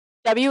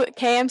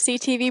WKMC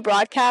TV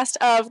broadcast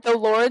of the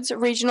Lords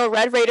Regional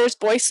Red Raiders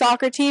boys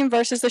soccer team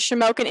versus the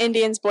Shamokin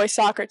Indians boys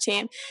soccer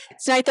team.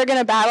 Tonight they're going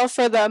to battle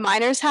for the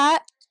Miners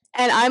hat.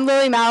 And I'm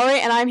Lily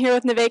Mallory, and I'm here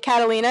with Neve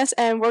Catalinas,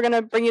 and we're going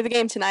to bring you the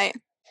game tonight.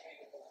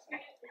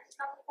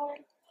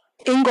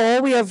 In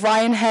goal, we have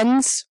Ryan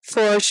Hens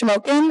for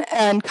Shamokin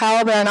and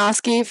Kyle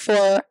Baranowski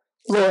for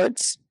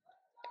Lords.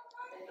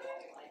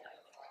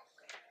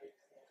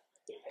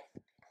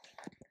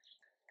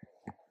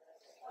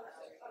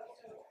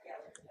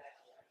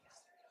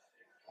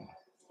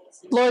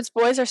 Lords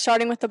boys are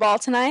starting with the ball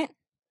tonight.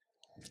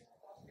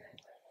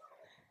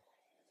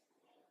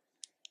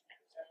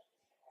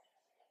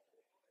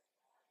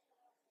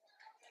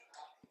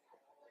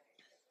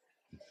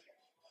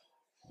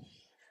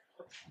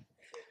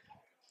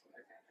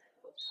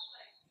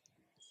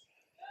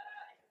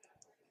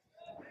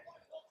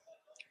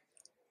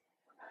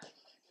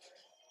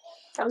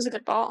 That was a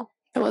good ball.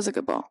 It was a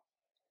good ball.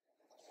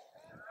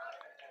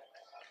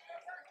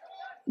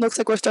 Looks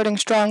like we're starting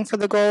strong for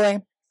the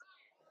goalie.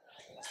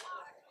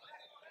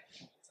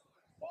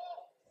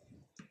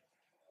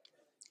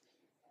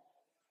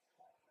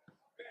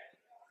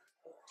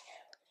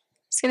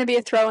 It's going to be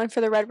a throw-in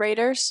for the Red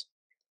Raiders.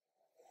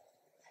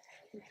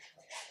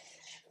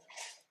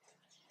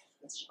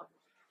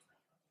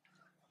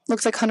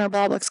 Looks like Hunter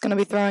Boblick's going to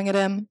be throwing it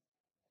in.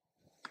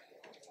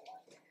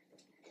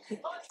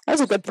 That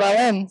was a good throw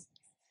in.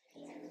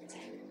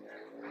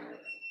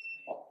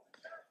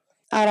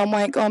 Adam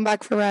White going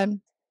back for red.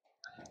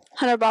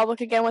 Hunter Boblick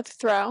again with the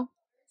throw.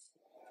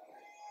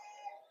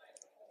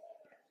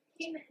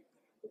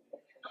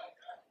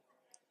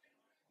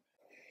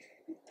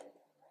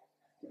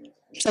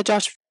 Is that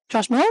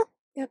Josh Miller?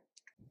 Yep.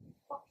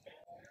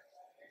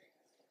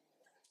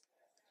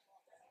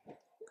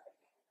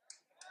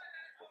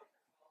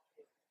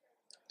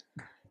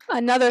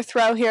 Another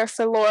throw here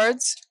for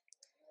Lords.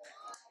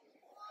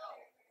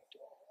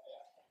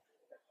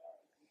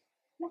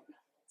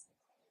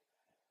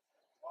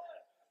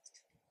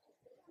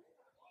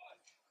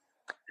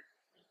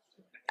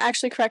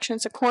 Actually, correction,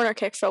 it's a corner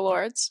kick for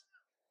Lords.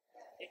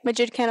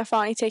 Majid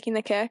Kanafani taking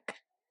the kick.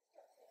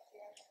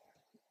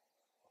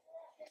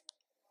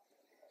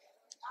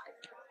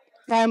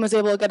 Ryan was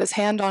able to get his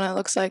hand on it,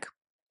 looks like.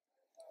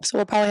 So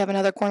we'll probably have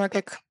another corner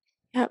kick.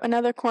 Yep,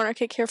 another corner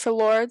kick here for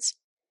Lords.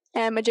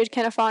 And Majid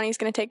Kanafani is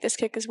going to take this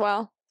kick as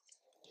well.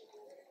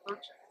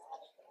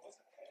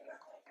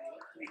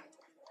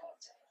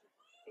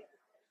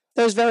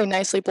 That was very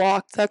nicely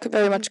blocked. That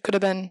very much could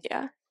have been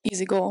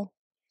easy goal.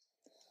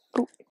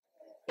 Ooh.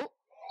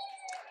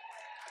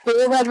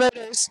 Blue Red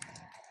Raiders.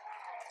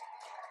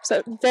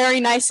 So very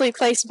nicely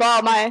placed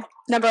ball by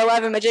number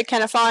 11, Majid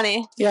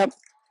Kanafani. Yep.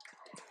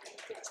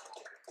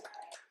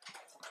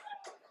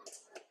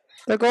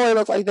 The goalie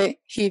looked like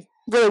he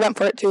really went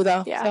for it too,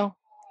 though. Yeah. So,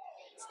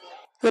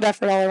 good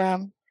effort all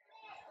around.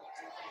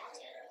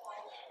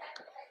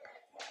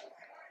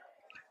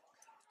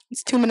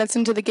 It's 2 minutes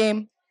into the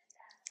game.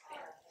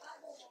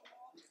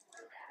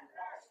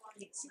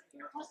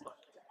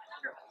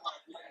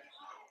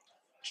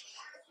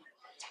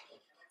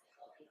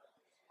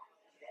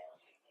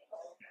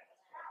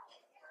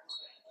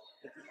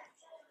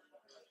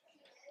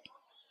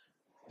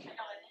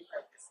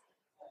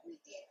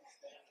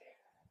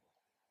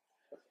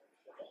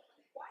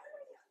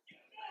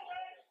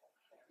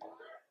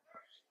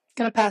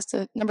 Gonna pass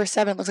to number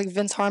 7. Looks like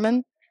Vince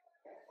Harmon.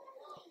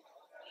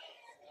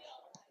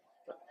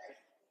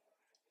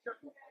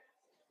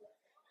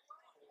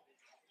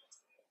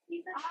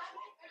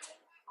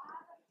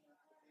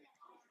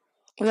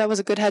 Well, that was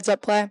a good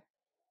heads-up play.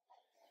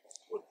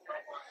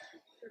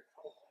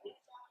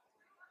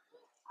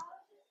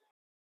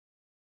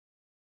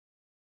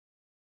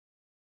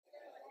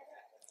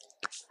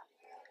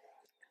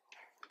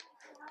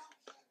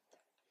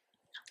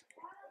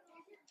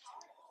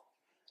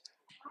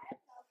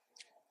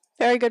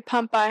 Very good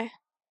pump by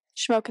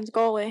Shamokin's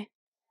goalie.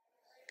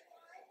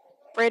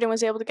 Braden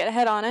was able to get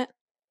ahead on it.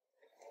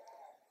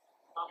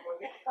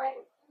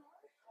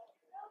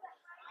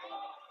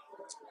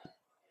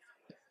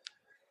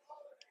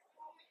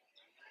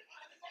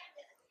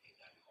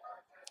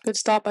 Good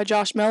stop by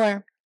Josh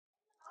Miller.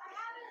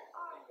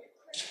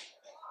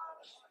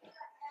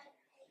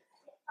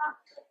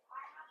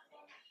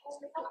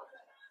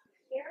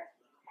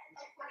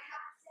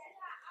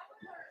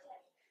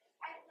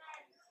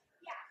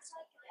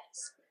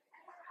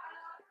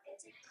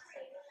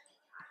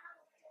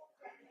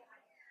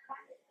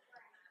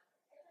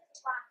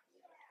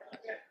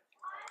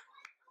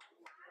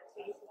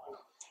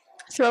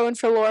 Throw in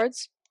for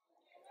Lords.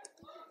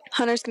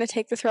 Hunter's going to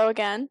take the throw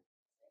again.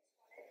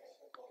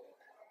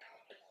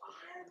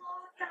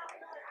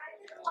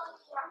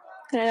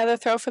 And another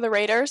throw for the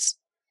Raiders.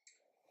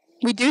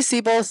 We do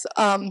see both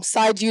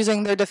sides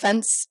using their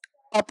defense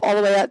up all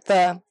the way at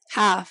the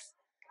half,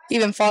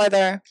 even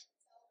farther,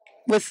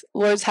 with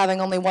Lords having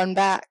only one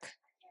back.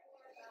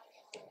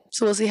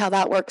 So we'll see how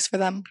that works for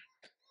them.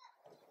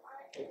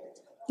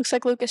 Looks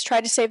like Lucas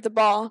tried to save the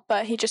ball,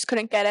 but he just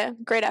couldn't get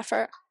it. Great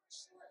effort.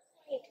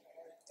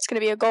 It's going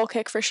to be a goal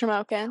kick for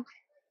Shamokin.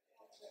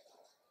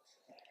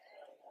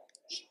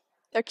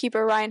 Their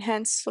keeper, Ryan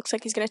Hentz, looks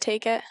like he's going to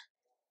take it.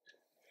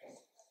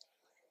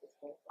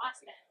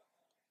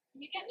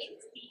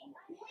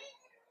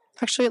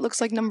 Actually, it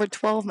looks like number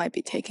 12 might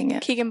be taking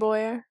it. Keegan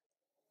Boyner.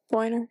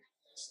 That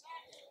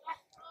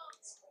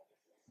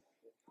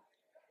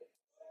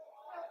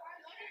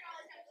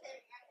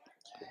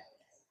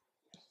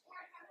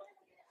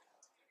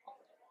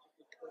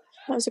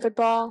was a good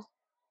ball.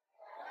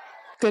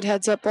 Good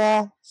heads-up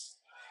ball.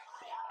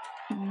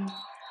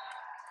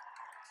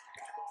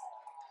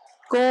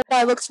 Goal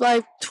by looks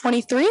like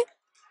 23.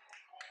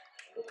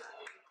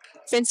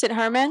 Vincent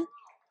Herman.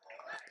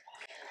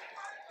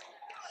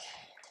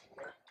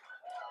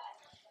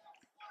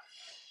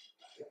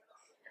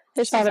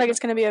 This looks like it's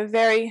going to be a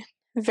very,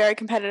 very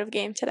competitive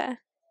game today.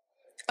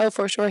 Oh,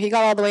 for sure. He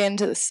got all the way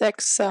into the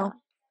 6, so.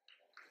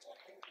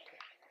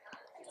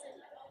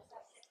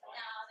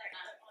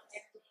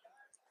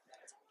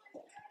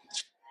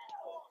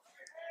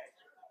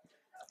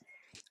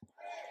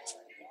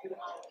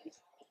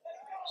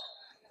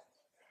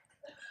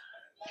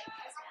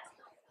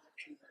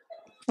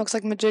 Looks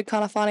like Majid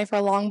Kanafani for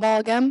a long ball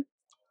again.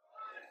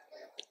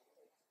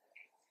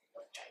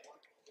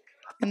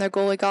 And their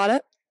goalie got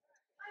it.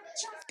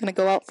 Gonna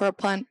go out for a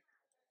punt.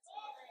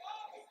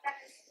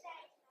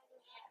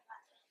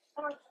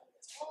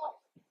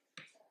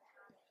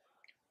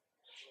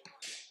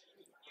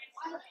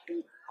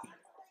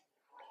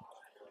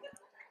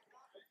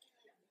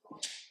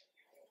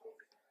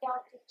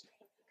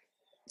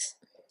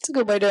 It's a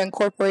good way to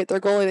incorporate their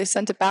goalie. They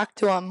sent it back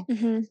to him.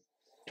 Mm-hmm.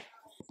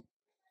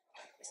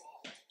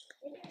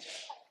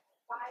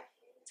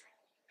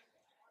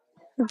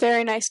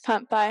 Very nice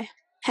punt by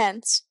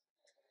Hentz.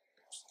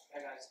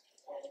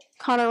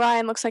 Connor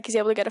Ryan looks like he's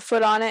able to get a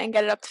foot on it and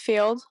get it up the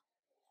field.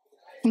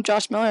 And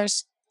Josh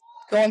Miller's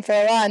going for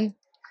a run.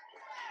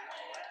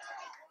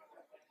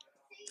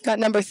 Got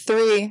number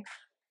 3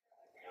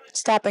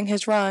 stopping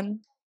his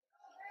run.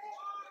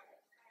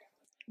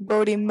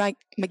 Brody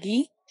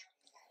McGee.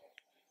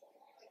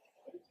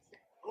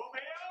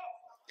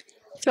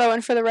 Throw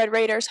in for the Red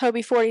Raiders.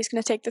 Hobie Forty's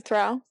going to take the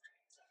throw.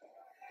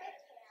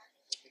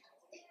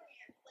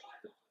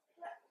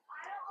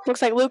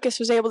 Looks like Lucas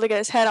was able to get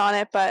his head on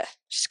it, but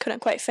just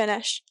couldn't quite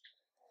finish.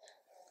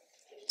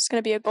 It's going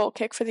to be a goal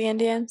kick for the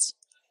Indians.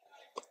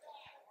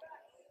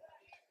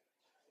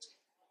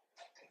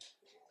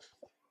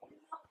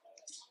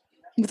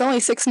 With only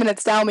 6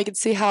 minutes down, we can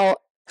see how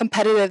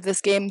competitive this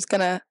game's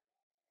going to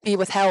be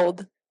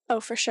withheld. Oh,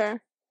 for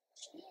sure.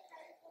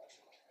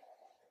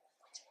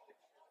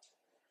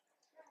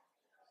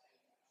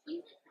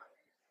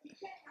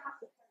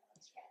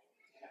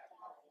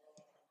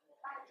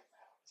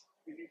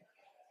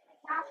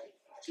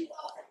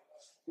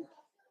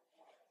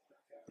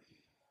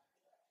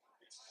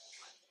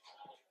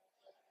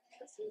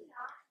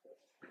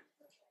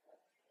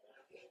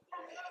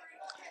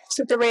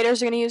 So the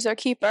Raiders are going to use their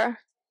keeper.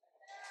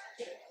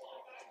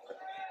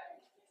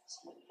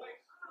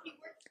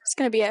 It's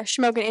going to be a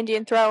Shamokin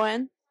Indian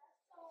throw-in.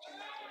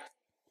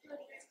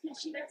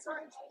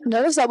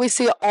 Notice that we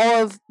see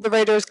all of the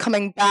Raiders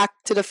coming back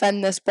to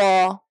defend this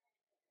ball.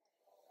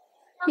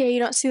 Yeah, you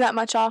don't see that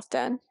much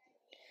often.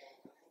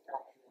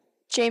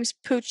 James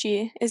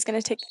Pucci is going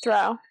to take the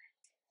throw.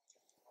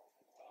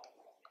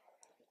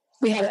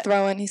 We had a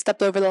throw-in. He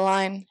stepped over the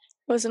line.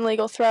 It was an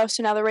illegal throw,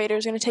 so now the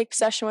Raiders are going to take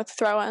possession with the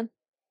throw-in.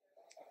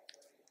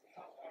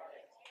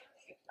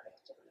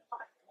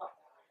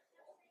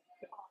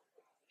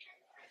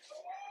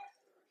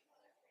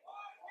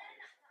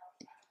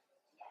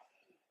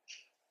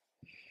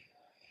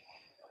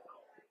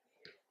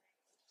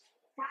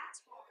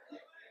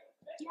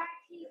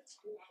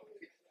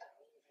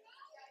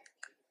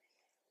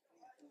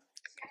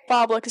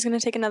 Boblik is going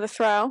to take another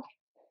throw.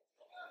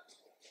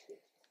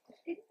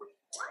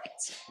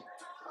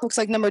 Looks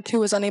like number 2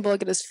 was unable to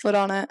get his foot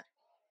on it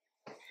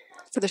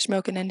for the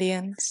Shamokin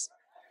Indians.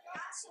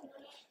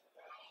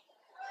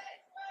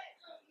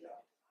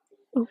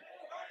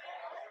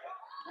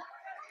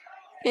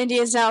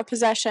 Indians now in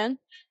possession.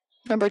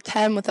 Number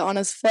 10 with it on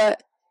his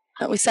foot.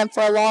 We sent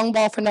for a long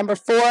ball for number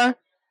 4.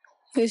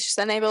 He's just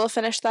unable to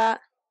finish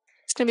that.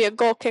 It's going to be a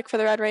goal kick for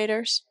the Red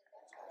Raiders.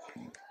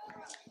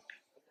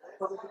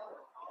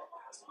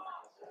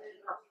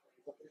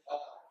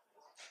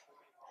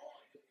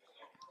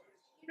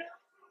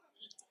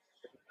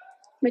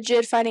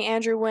 Majid fighting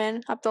Andrew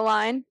Wynn up the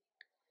line.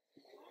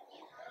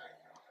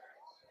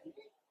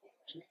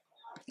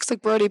 Looks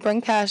like Brody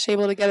Brinkash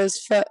able to get his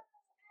foot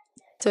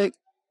to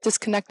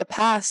disconnect the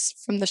pass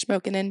from the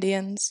Shamokin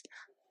Indians.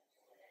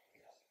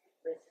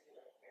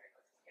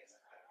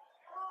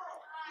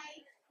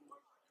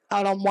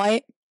 Out on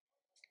White.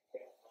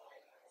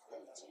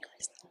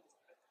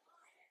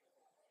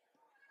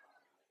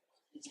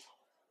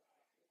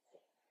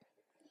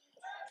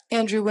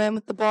 Andrew Wynn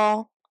with the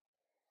ball.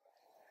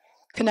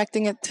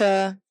 Connecting it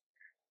to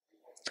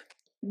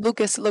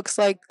Lucas, it looks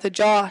like, to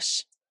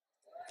Josh.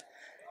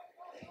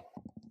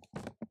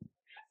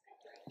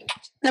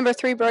 Number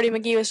 3, Brody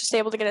McGee was just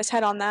able to get his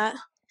head on that.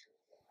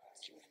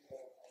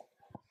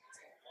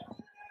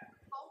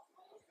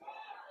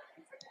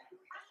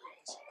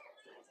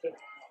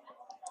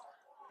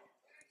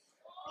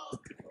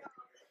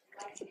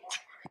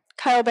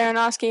 Kyle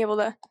Baranowski able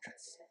to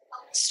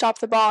stop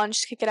the ball and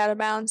just kick it out of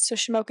bounds so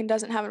Shamokin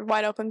doesn't have a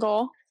wide open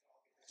goal.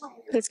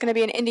 But it's going to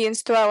be an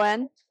Indians throw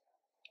in.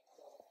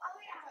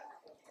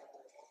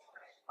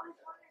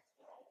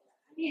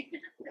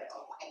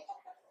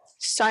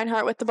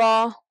 Steinhardt with the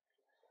ball.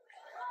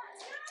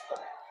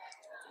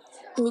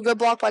 Ooh, good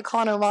block by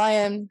Connor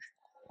Ryan.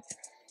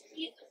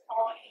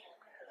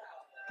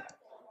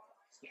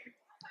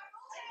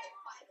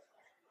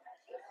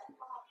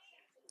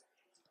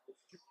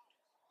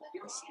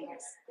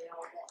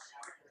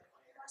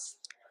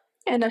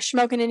 And a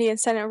Shamokin Indian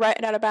sent it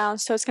right out of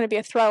bounds, so it's going to be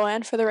a throw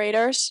in for the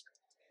Raiders.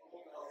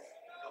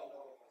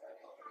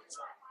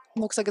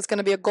 Looks like it's going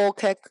to be a goal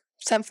kick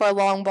sent for a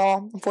long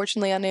ball.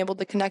 Unfortunately, unable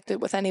to connect it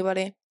with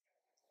anybody.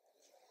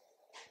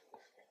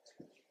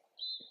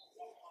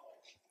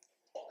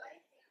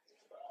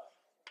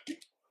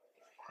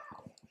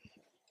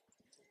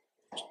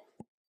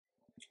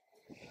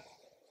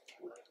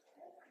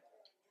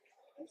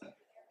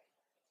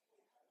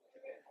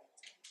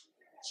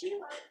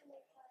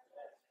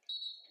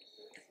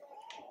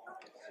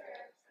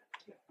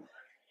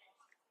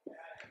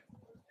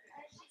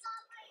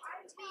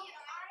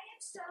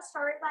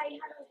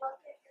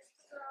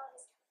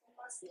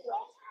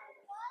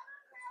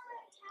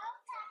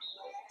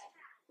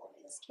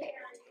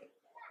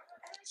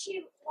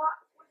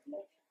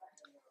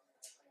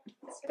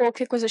 Goal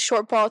kick was a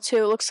short ball, too.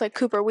 It looks like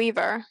Cooper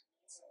Weaver.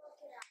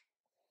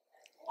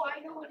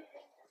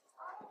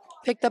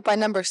 Picked up by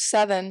number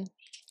 7.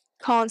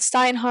 Colin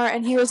Steinhardt,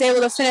 and he was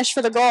able to finish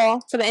for the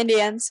goal for the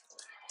Indians.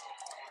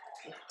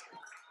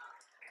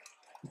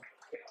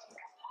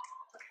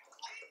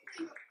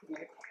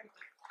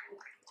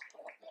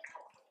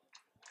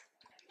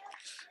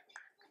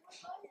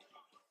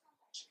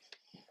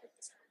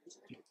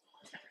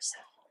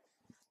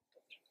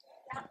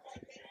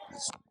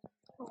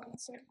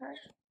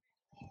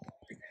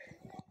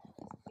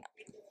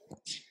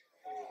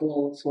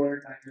 Goal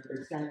scored by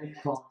number 7,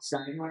 Colin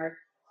Steinhardt.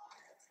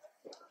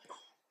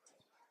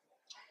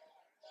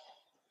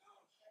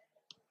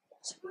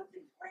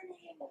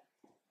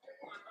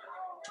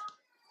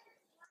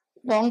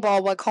 Long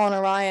ball by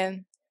Connor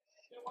Ryan.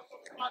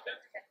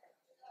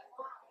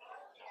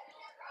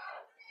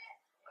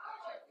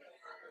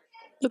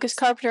 Lucas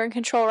Carpenter in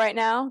control right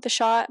now, the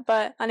shot,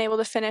 but unable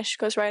to finish,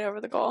 goes right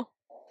over the goal.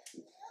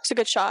 It's a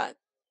good shot.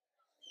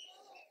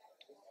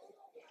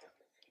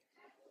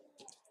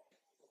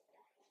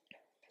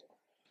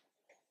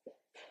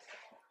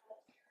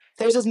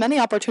 There's as many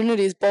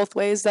opportunities both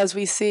ways as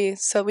we see,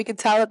 so we could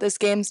tell that this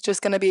game's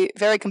just going to be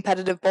very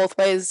competitive both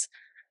ways.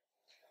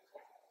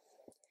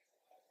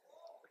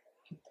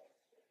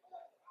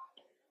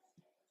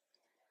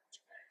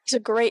 It's a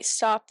great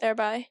stop there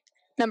by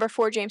number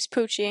 4, James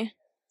Pucci.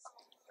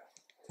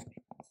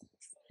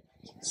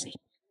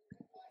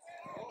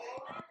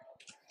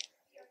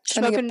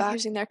 Shamokin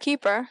using their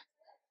keeper.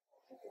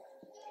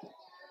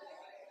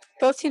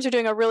 Both teams are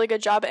doing a really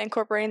good job at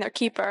incorporating their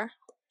keeper.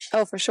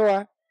 Oh, for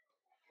sure.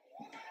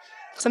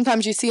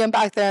 Sometimes you see them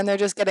back there and they're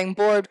just getting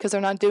bored because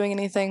they're not doing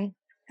anything.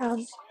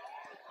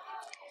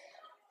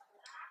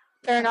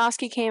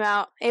 Baranowski came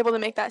out, able to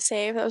make that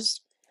save. That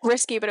was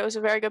risky, but it was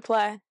a very good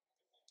play.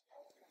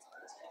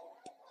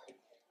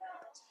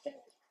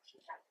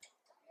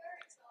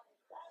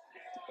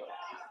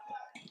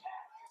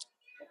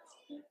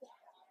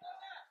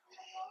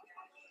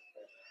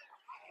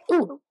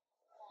 Ooh.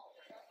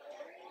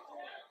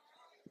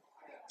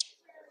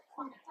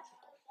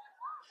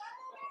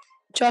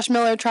 Josh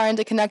Miller trying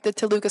to connect it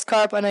to Lucas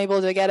Karp,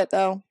 unable to get it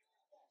though.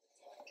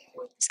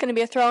 It's going to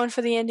be a throw-in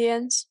for the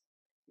Indians.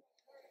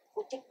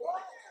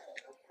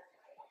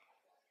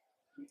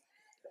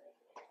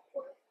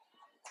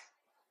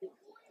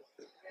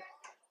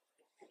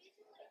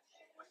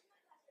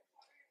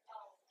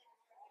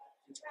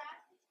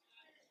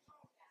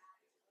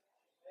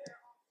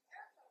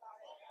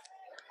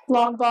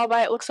 Long ball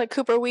by, it looks like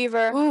Cooper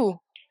Weaver. Ooh.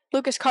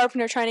 Lucas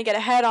Carpenter trying to get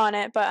a head on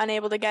it, but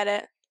unable to get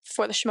it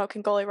for the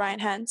Shamokin goalie, Ryan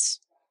Hentz.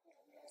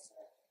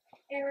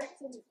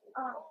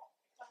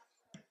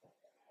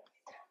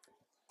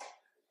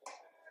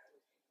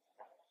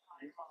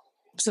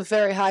 It's a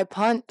very high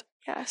punt.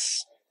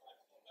 Yes.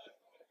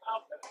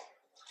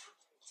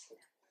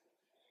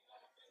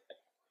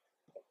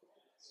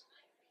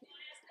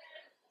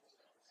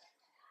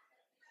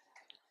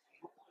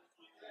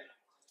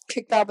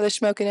 Kicked out by the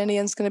Shamokin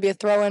Indians. Going to be a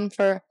throw-in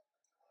for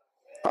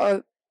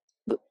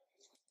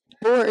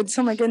boards.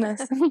 Oh my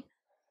goodness.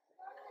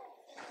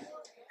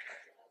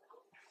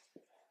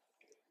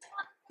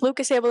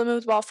 Lucas able to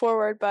move the ball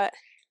forward, but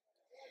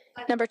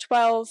number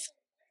 12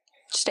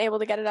 just able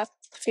to get it up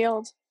the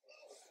field.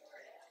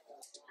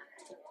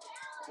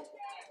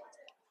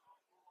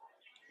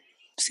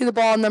 See the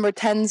ball on number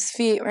 10's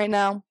feet right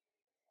now.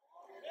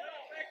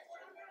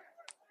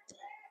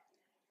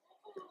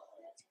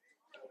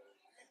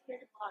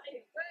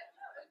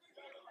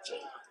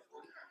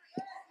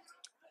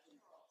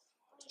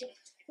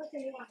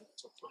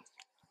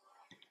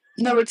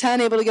 Number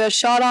 10 able to get a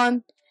shot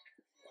on,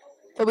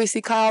 but we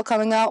see Kyle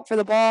coming out for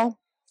the ball.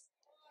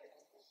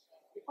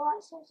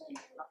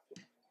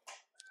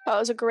 That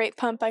was a great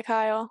punt by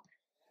Kyle.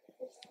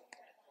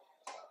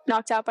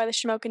 Knocked out by the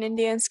Shamokin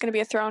Indians. Going to be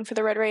a throw-in for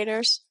the Red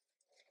Raiders.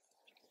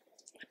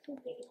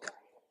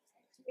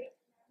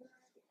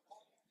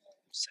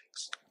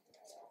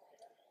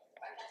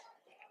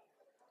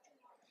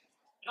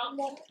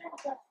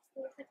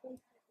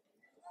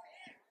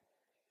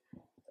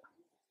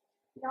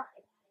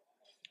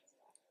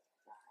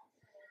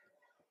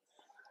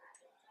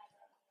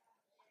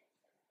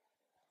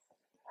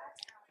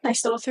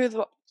 Nice little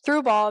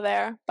through ball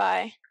there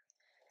by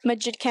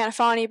Majid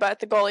Kanafani, but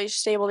the goalie's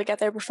just able to get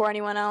there before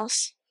anyone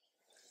else.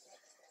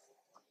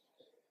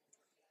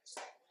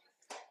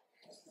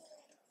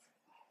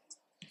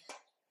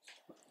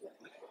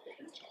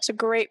 It's a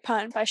great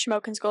punt by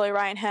Shamokin's goalie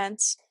Ryan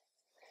Hentz.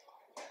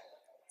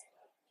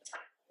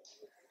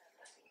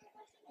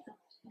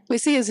 We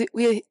see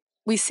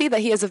that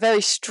he has a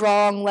very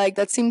strong leg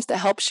that seems to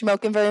help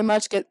Shamokin very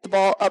much get the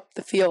ball up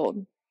the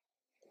field.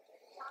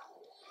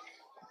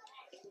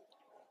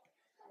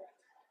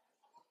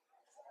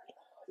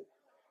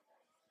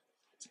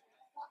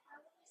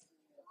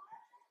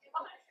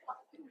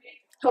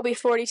 He'll be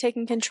 40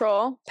 taking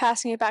control,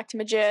 passing it back to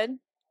Majid.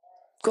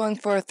 Going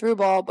for a through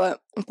ball,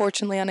 but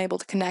unfortunately unable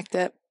to connect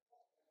it.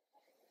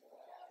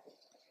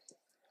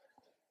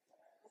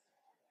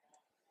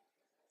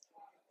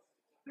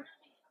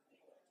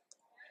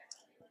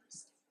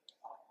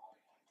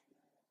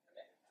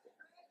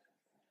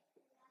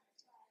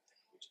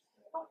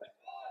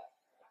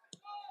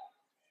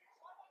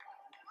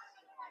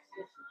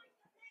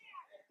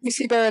 We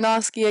see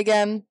Baranowski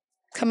again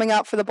coming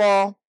out for the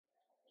ball.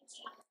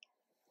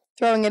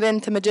 Throwing it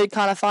into Majid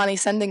Kanafani,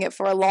 sending it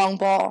for a long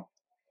ball.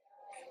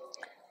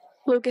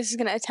 Lucas is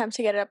going to attempt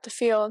to get it up the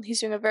field. He's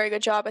doing a very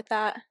good job at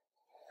that.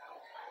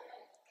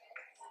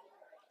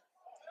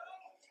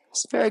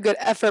 It's a very good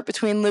effort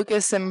between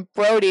Lucas and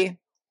Brody.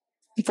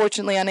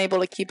 Unfortunately,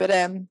 unable to keep it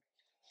in.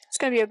 It's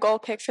going to be a goal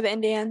kick for the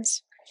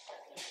Indians.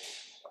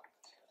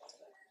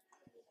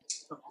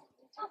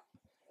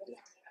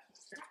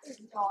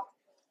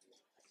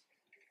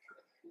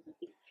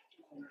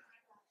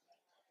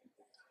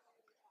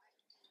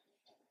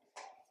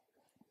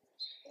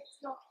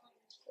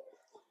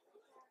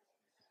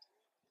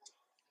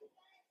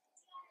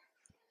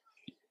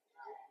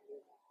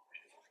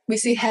 We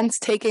see Hentz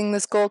taking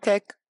this goal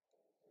kick.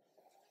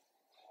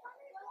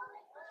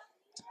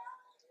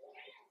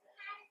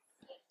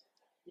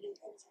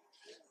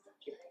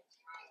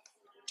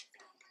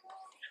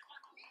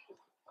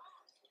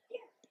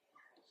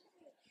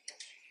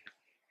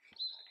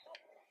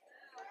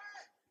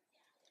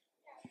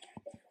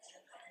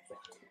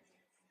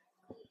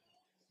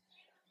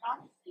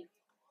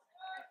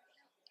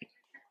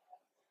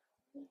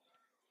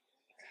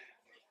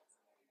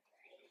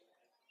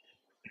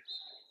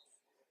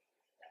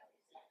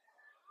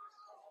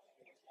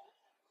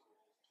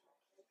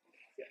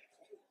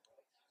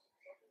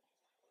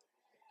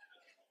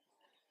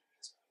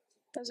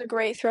 That was a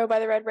great throw by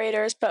the Red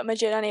Raiders, but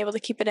Majid unable to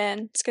keep it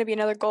in. It's going to be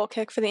another goal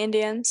kick for the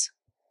Indians.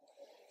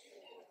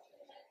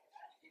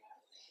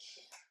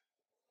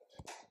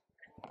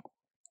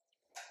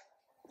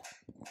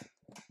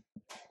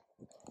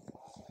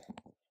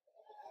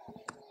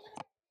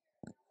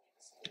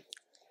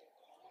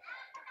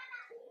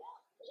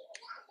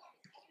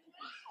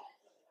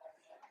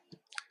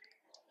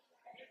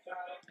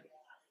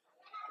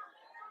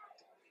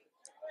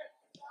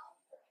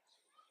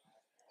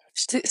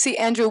 See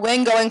Andrew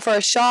Wing going for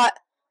a shot.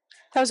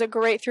 That was a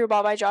great through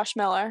ball by Josh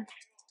Miller.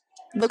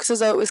 Looks as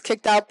though it was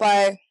kicked out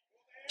by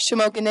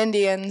Shamokin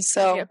Indians,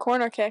 so a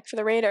corner kick for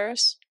the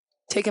Raiders.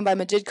 Taken by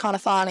Majid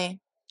Kanafani.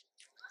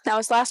 Now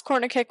his last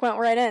corner kick went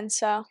right in,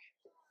 so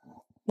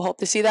we'll hope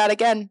to see that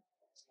again.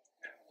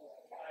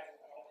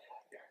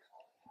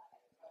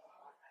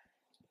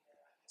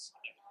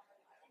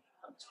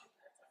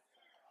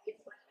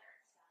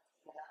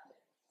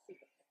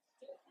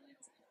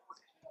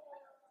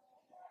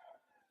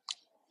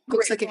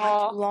 Looks like it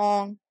went too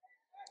long.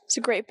 It's a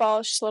great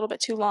ball. It's just a little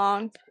bit too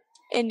long.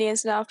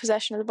 Indians now have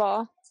possession of the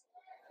ball.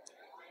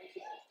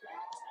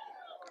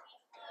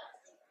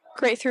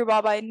 Great through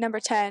ball by number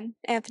 10,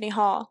 Anthony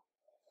Hall.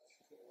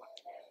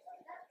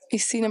 You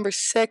see number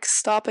 6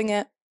 stopping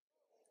it.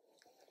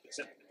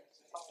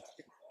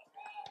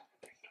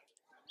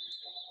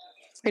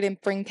 They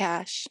didn't bring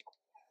cash.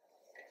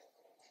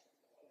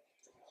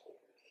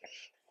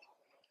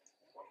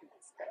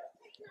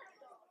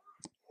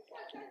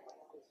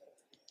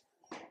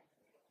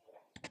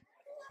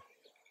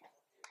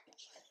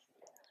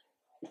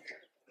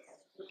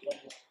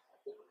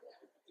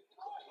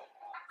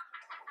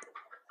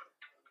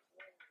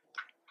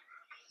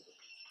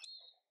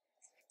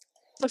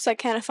 Looks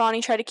like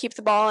Kanafani tried to keep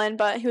the ball in,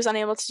 but he was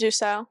unable to do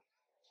so.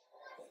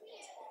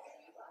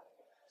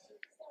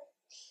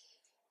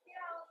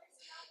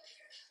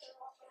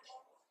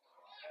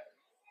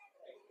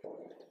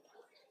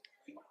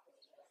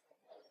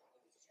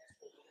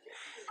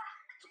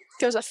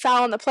 There's a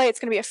foul on the play. It's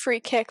going to be a free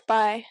kick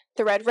by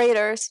the Red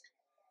Raiders.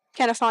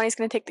 Kanafani's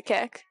going to take the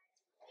kick.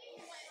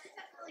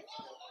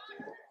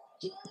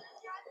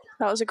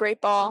 That was a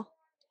great ball.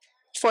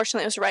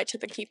 Fortunately, it was right to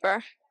the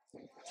keeper.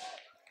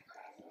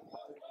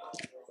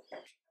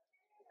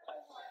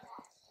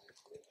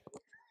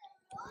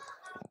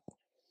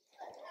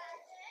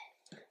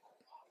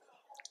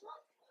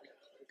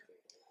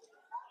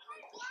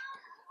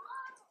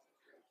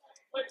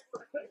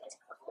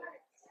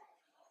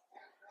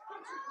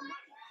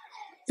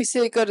 We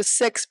see it go to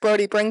 6,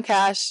 Brody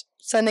Brincash,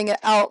 sending it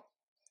out.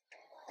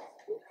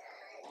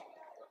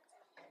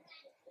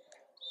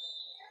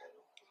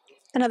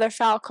 Another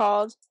foul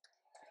called.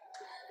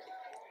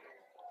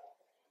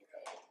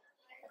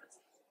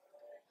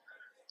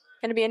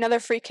 Going to be another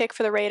free kick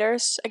for the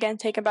Raiders, again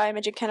taken by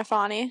Midget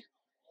Kanafani.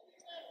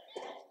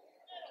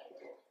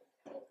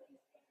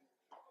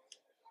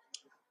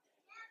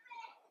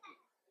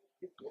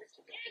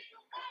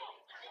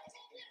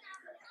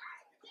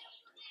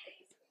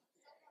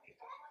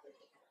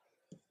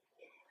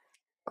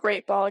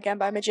 Great ball again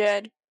by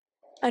Majid.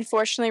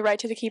 Unfortunately, right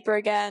to the keeper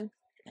again.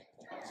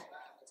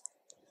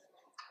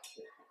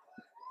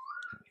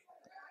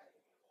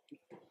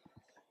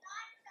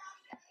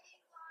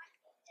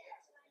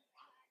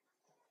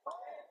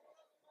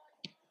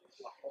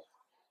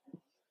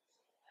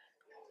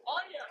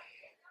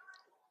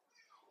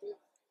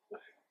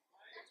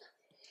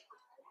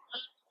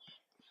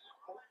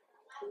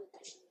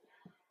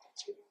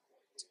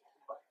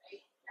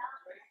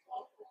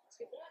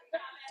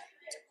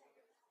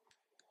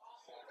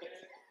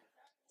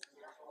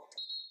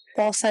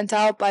 Ball sent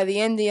out by the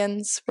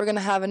Indians. We're going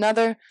to have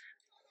another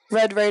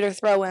Red Raider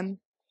throw in.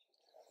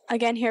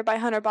 Again here by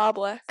Hunter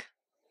Boblik.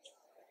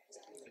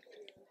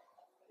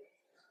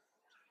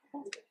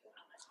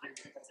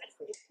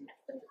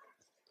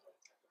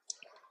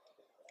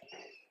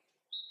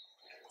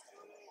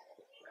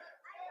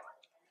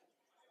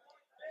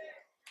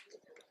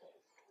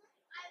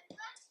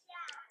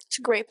 It's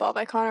a great ball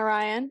by Connor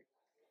Ryan.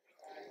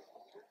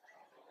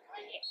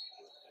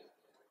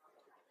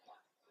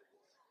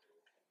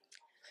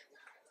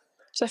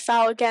 It's a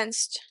foul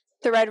against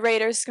the Red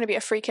Raiders. It's going to be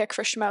a free kick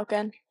for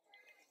Shamokin.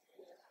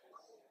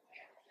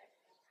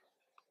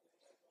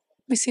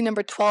 We see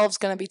number 12 is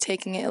going to be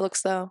taking it, it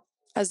looks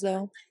as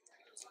though.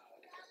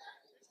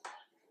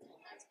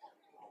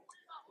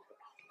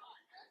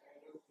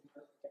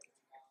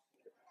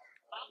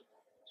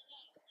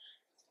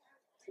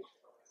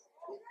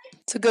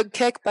 It's a good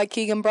kick by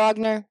Keegan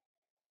Brogner.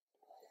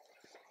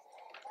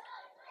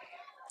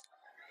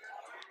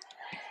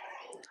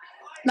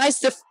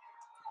 Nice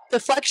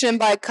deflection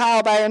by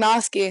Kyle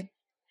Byronowski.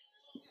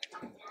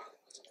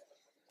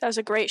 That was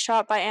a great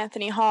shot by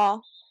Anthony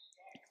Hall.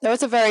 That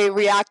was a very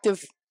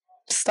reactive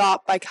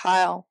stop by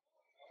Kyle.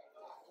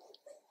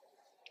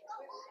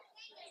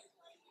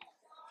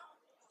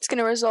 It's going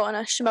to result in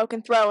a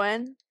Shamokin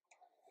throw-in.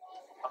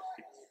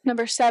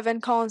 Number 7,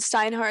 Colin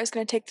Steinhardt, is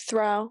going to take the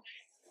throw.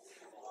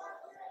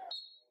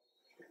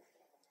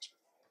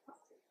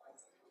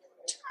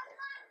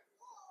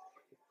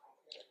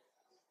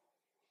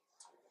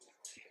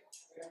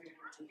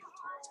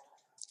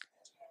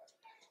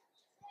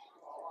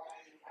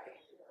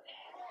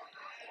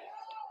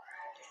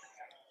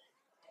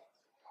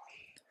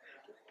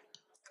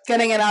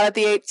 Getting it out at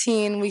the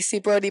 18, we see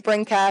Brody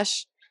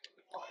Brincash.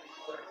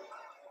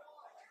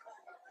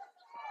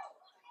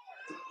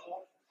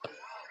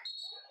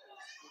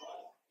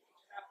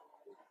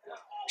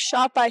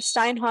 Shot by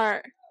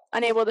Steinhardt,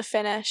 unable to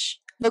finish.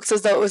 Looks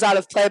as though it was out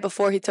of play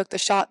before he took the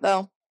shot,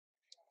 though.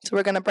 So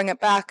we're going to bring it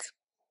back,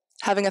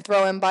 having a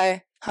throw in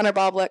by Hunter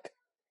Boblik.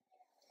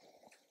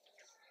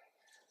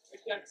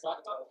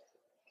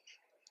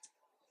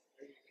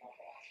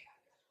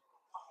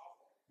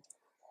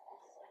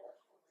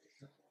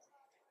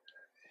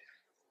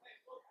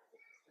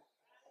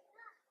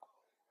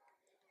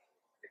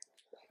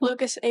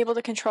 Lucas able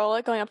to control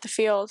it, going up the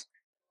field.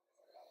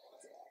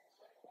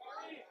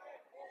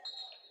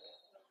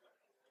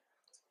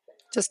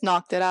 Just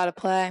knocked it out of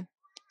play.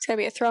 It's going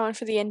to be a throw-in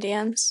for the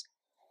Indians.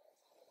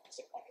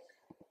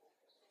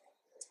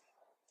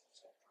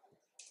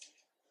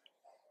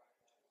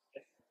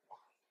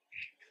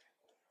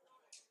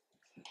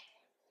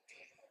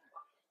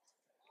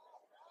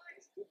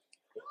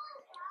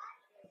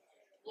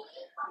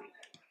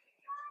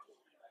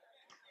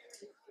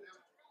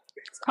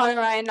 Connor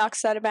Ryan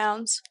knocks it out of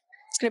bounds.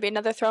 It's going to be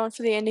another throw-in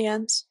for the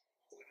Indians.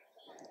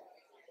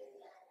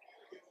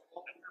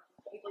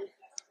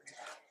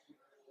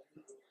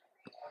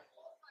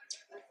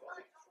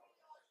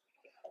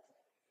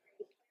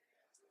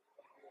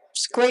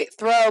 Just a great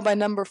throw by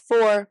number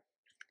 4,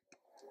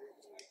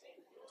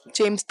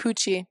 James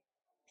Pucci.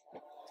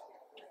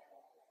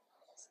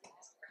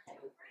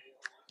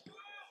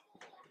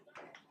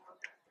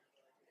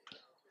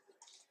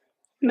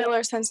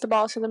 Miller sends the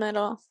ball to the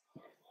middle.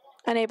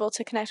 Unable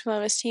to connect with one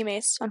of his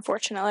teammates,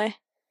 unfortunately.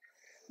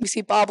 We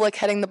see Boblik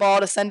heading the ball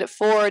to send it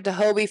forward to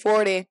Hobie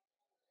 40.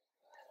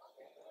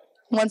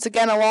 Once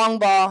again, a long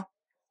ball.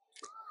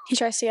 He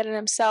tries to get it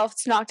himself.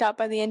 It's knocked out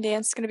by the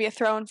Indians. It's going to be a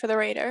throw-in for the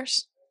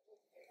Raiders.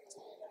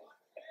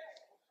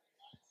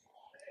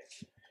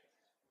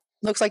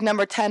 Looks like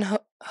number 10,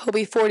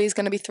 Hobie 40 is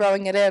going to be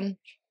throwing it in.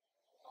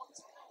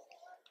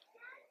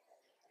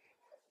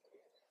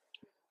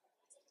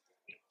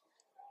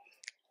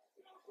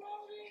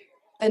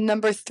 And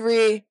number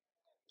 3,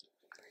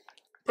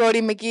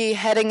 Brody McGee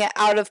heading it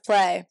out of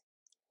play.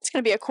 It's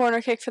going to be a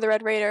corner kick for the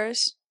Red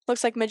Raiders.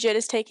 Looks like Majid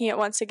is taking it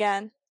once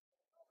again.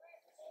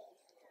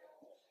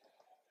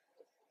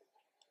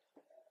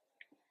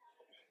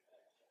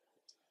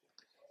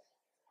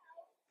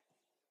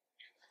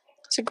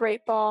 It's a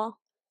great ball.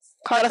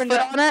 Got a foot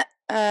on it,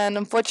 and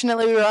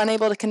unfortunately we were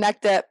unable to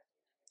connect it.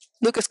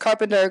 Lucas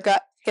Carpenter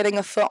got getting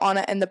a foot on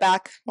it in the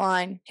back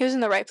line. He was in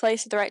the right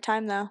place at the right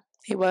time, though.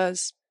 He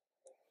was.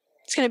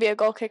 It's going to be a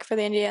goal kick for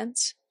the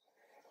Indians.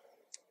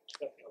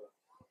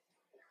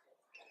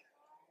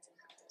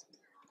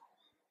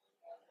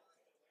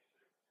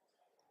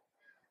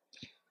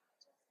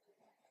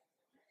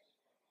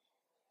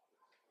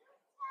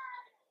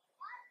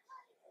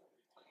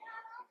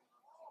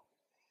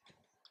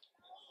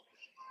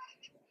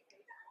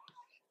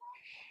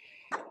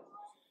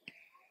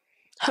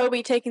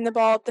 Hobie taking the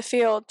ball up the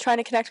field, trying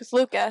to connect with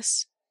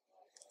Lucas.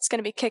 It's going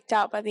to be kicked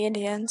out by the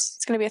Indians.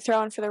 It's going to be a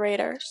throw-in for the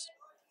Raiders.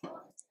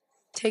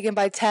 Taken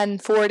by 10,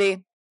 40.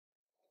 It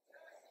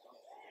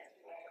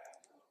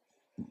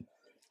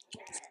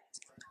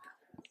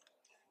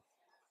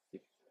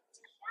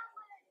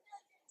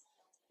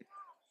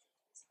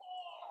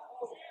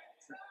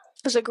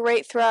was a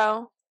great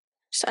throw.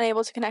 Just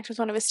unable to connect with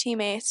one of his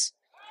teammates.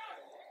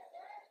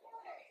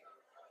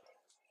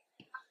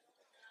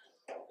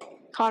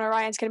 Connor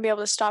Ryan's going to be able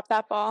to stop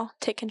that ball,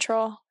 take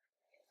control.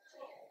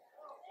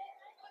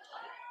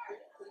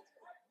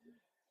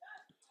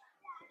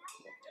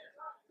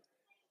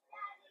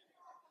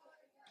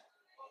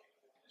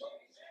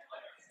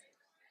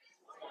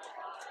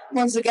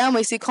 Once again,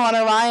 we see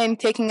Connor Ryan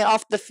taking it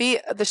off the feet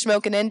of the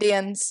Shamokin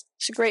Indians.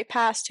 It's a great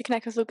pass to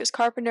connect with Lucas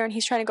Carpenter, and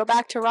he's trying to go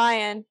back to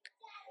Ryan.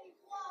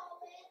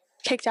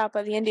 Kicked out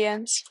by the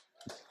Indians.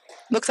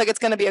 Looks like it's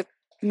going to be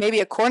maybe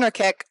a corner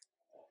kick.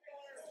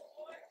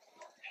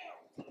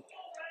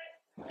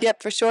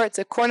 Yep, for sure. It's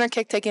a corner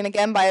kick taken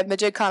again by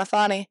Majid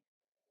Kanafani.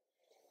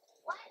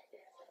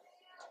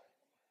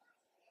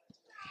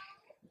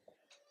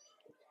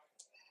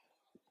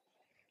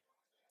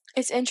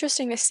 It's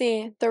interesting to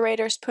see the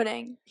Raiders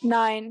putting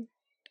 9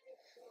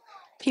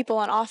 people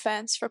on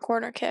offense for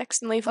corner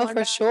kicks and leave one for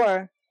back.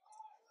 sure.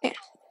 Yeah.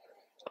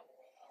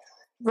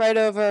 Right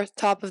over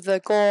top of the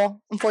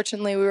goal.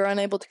 Unfortunately, we were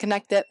unable to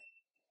connect it.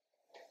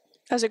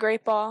 That was a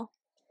great ball.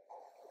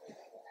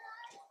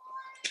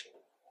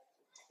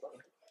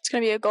 It's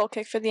going to be a goal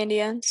kick for the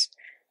Indians.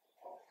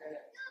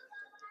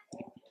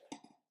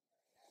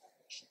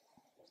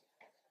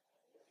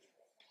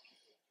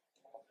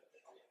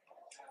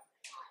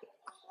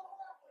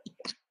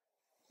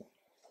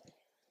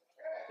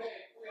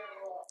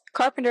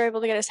 Carpenter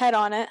able to get his head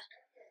on it.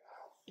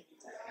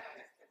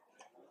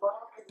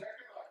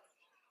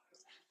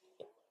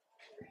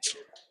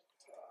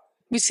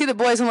 We see the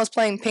boys almost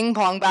playing ping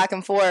pong back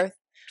and forth.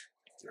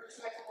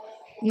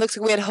 It looks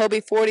like we had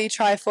Hobie 40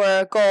 try for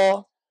a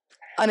goal.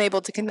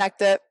 Unable to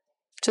connect it.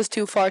 Just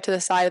too far to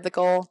the side of the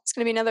goal. It's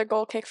going to be another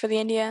goal kick for the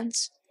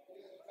Indians.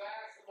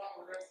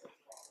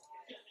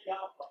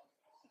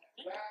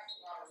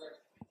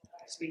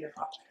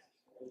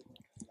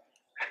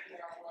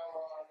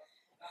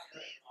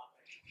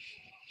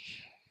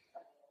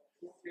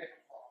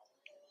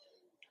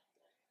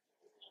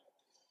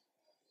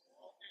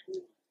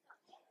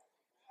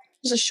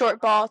 There's a short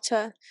ball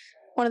to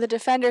one of the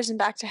defenders and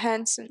back to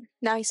Hentz, and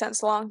now he sends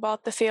the long ball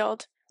up the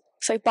field.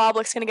 Looks like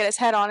Boblik's going to get his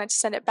head on it to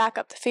send it back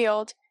up the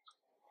field.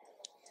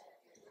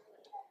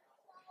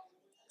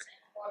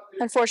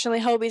 Unfortunately,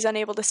 Hobie's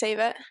unable to save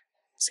it.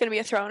 It's going to be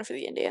a throw-in for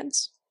the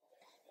Indians.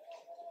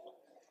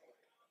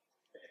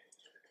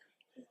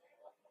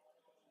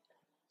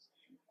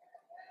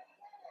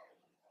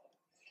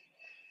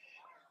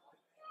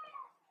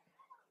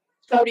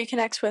 Brody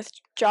connects with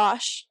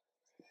Josh.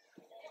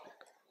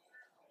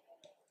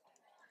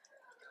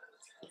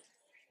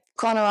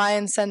 Connor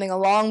Ryan sending a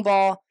long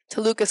ball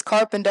to Lucas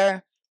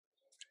Carpenter.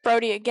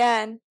 Brody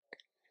again.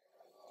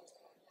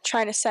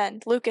 Trying to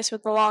send Lucas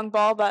with the long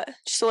ball, but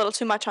just a little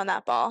too much on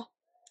that ball.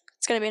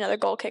 It's going to be another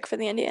goal kick for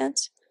the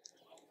Indians.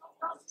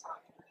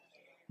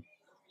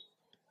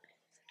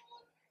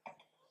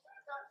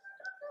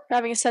 We're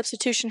having a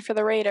substitution for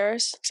the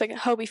Raiders. Looks like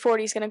Hobie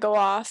 40 is going to go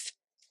off.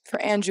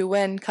 For Andrew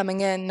Wynn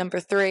coming in, number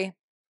 3.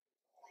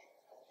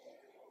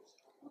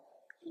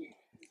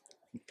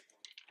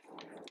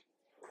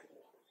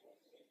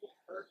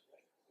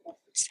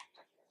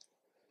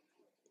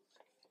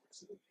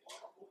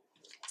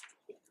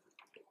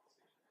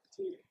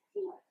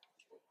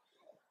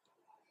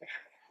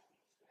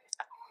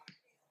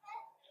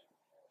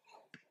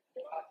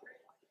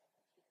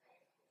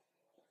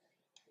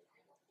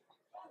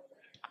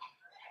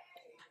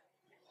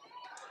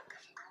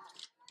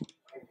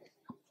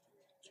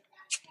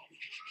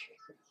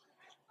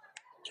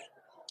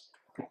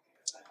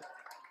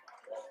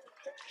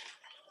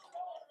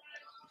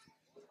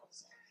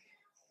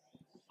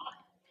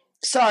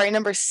 sorry,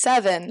 number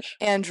 7,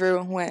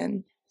 Andrew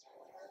Nguyen.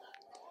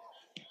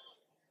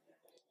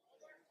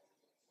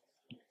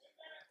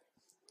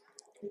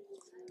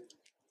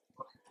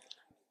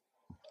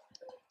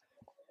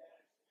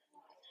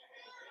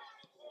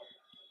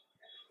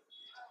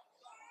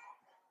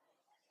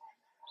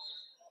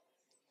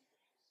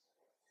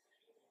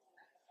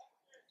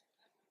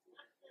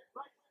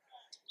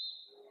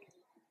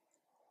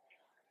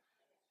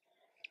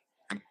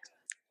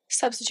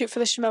 Substitute for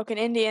the Shamokin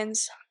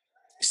Indians.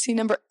 See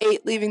number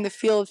 8 leaving the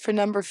field for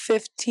number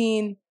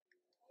 15,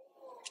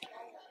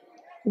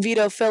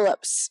 Vito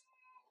Phillips.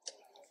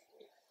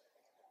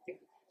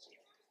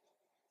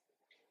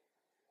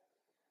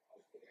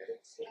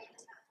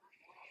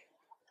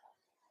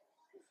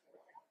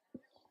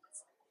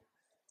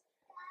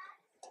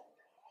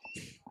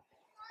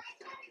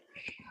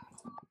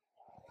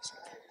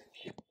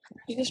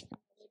 You just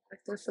back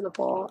there for the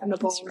ball and the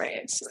ball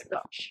right.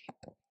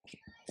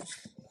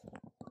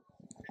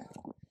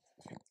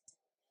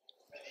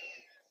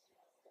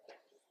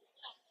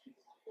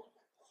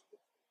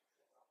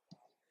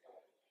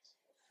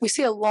 We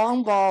see a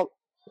long ball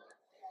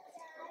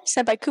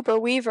sent by Cooper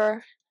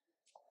Weaver.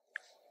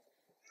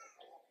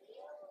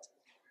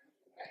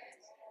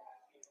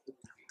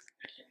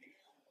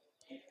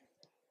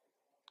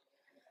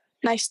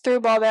 Nice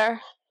through ball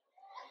there.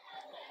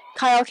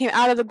 Kyle came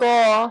out of the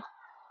goal.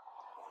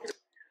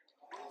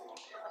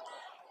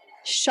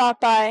 Shot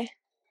by,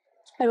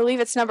 I believe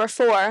it's number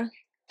 4,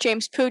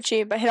 James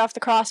Pucci, but hit off the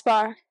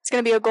crossbar. It's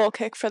going to be a goal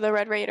kick for the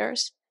Red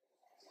Raiders.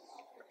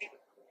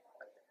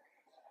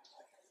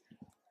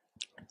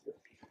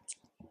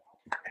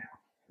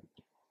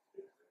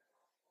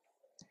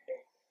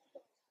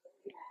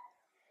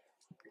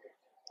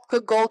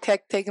 Good goal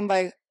kick taken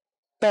by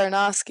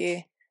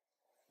Baranowski.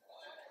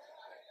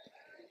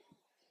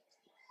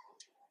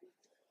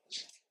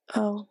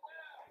 Oh.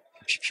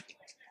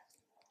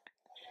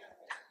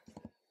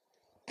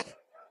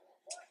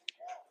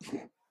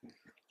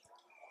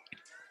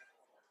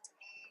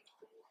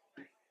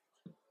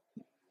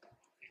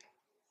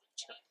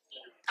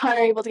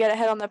 Hunter able to get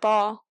ahead on the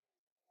ball.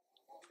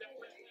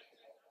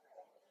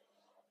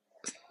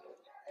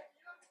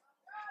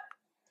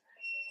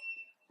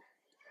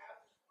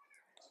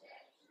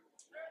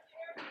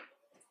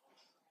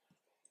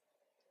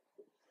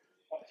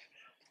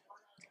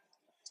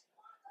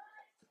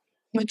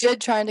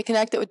 Majid trying to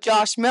connect it with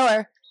Josh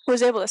Miller. Who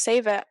was able to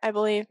save it, I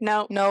believe.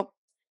 Nope.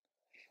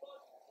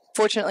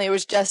 Fortunately, it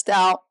was just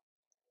out.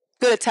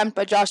 Good attempt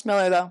by Josh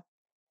Miller, though.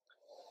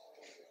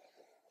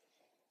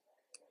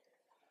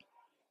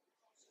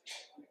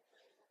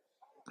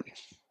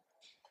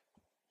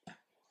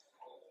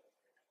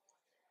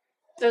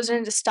 Those are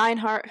into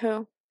Steinhardt,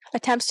 who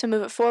attempts to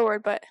move it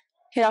forward, but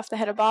hit off the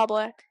head of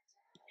Boblik.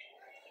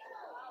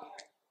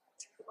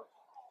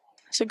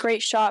 It's a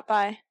great shot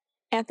by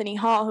Anthony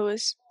Hall, who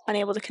was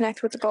unable to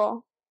connect with the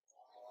goal.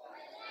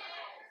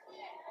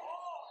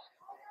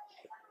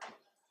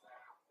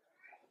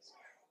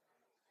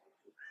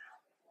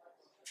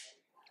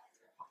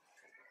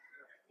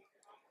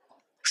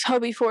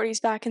 Hobie Forty's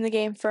back in the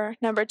game for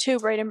number 2,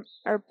 Brody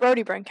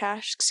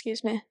Brincash,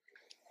 excuse me.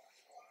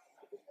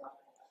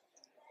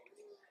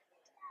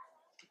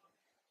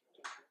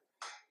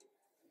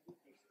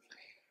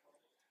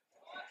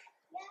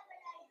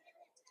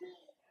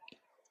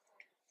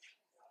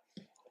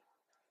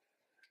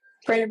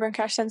 Brady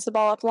Brincash sends the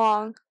ball up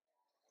long.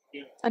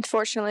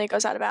 Unfortunately, it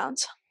goes out of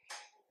bounds.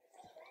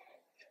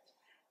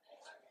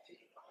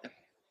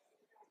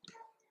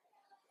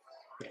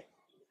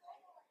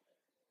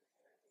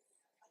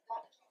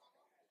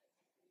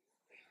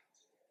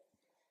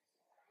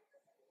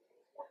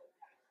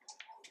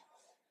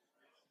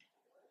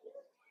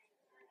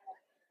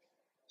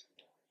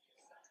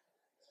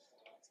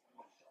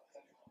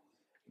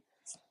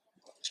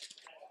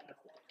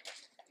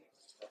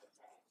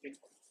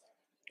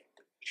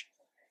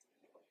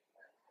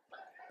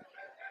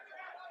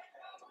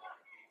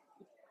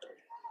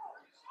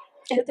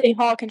 Anthony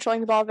Hall controlling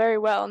the ball very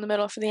well in the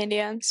middle for the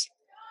Indians.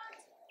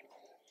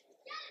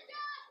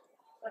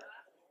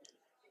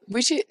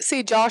 We should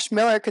see Josh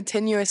Miller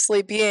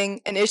continuously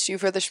being an issue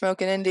for the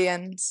Shamokin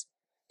Indians.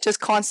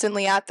 Just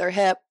constantly at their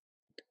hip.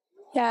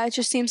 Yeah, it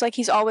just seems like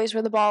he's always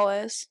where the ball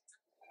is.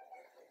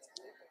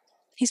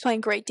 He's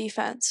playing great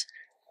defense.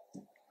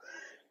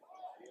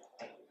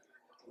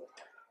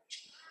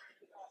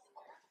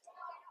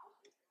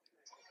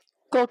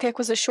 Goal kick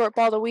was a short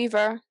ball to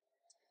Weaver.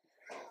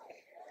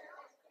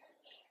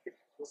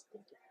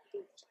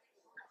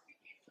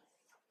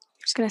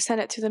 Just going to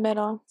send it to the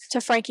middle to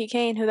Frankie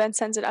Kane, who then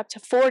sends it up to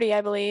 40,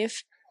 I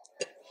believe.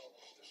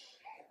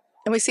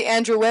 And we see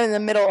Andrew Nguyen in the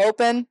middle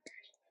open.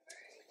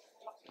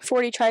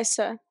 40 tries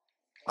to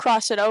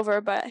cross it over,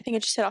 but I think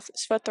it just hit off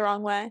his foot the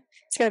wrong way.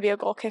 It's going to be a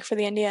goal kick for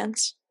the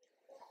Indians.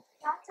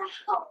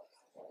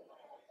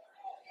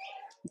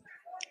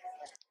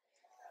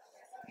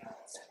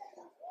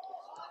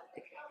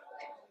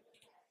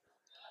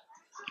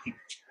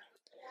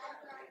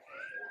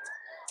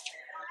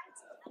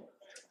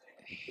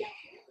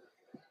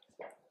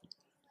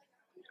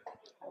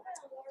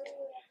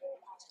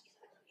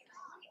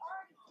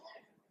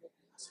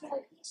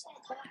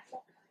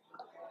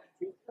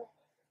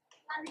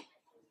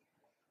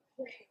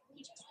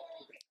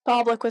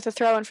 Boblik with a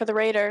throw in for the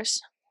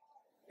Raiders.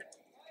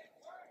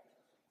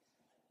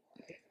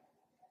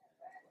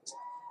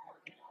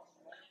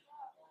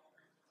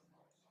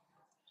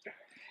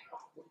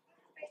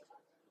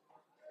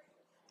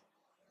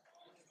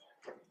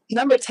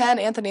 Number 10,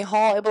 Anthony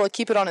Hall, able to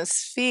keep it on his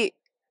feet.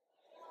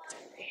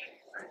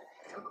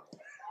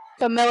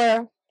 But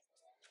Miller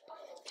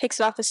takes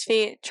it off his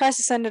feet, tries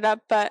to send it up,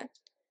 but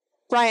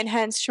Ryan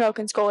Hentz,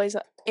 Shamokin's goalie, is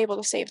able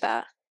to save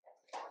that.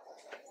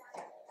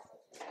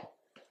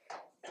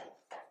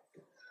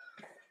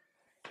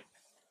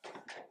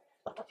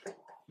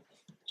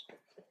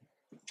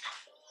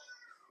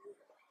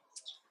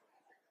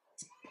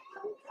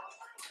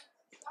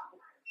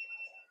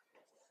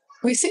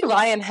 We see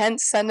Ryan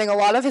Hentz sending a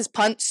lot of his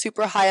punts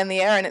super high in the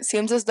air, and it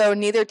seems as though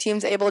neither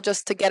team's able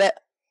just to get it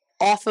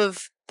off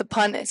of the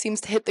punt. It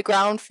seems to hit the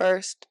ground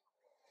first.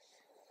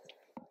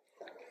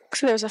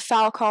 So there's a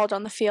foul called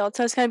on the field,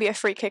 so it's going to be a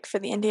free kick for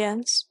the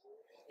Indians.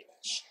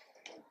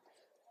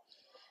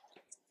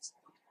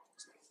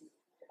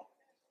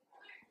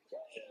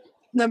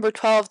 Number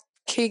 12,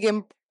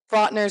 Keegan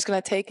Brotner is going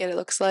to take it, it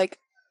looks like.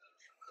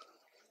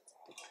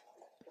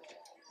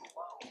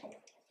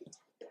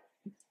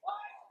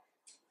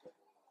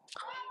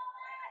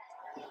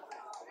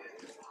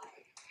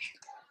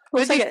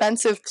 Good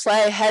defensive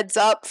play, heads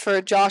up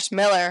for Josh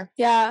Miller.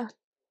 Yeah.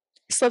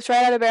 Slipped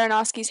right out of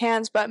Baranowski's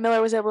hands, but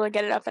Miller was able to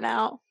get it up and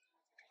out.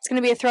 It's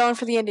going to be a throw-in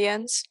for the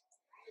Indians.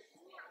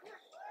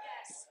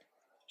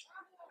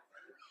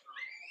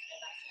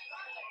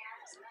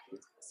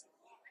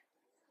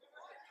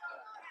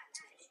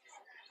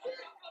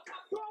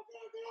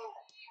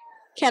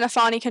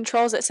 Canafani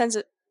controls it, sends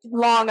it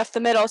long up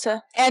the middle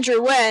to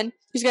Andrew Wynn,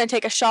 who's going to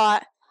take a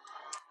shot.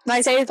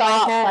 Nice save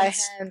stop by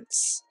Hentz.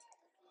 Hentz.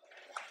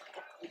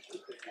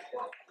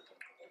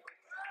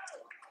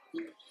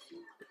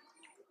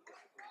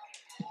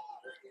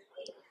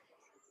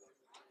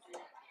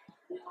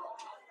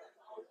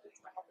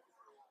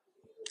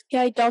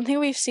 Yeah, I don't think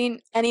we've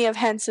seen any of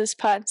Hentz's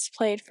putts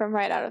played from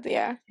right out of the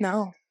air.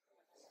 No.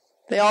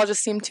 They all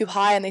just seem too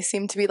high, and they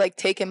seem to be like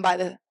taken by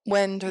the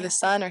wind or the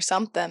sun or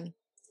something.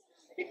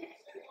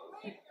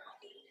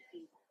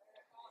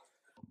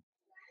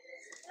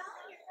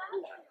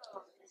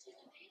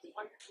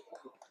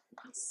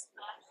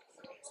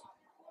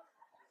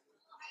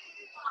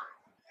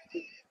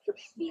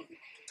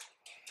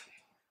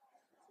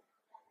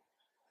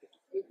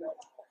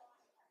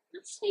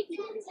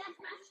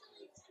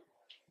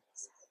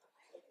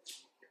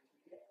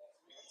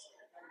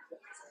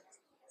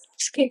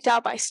 It's kicked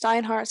out by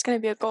Steinhardt. It's going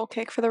to be a goal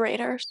kick for the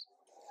Raiders.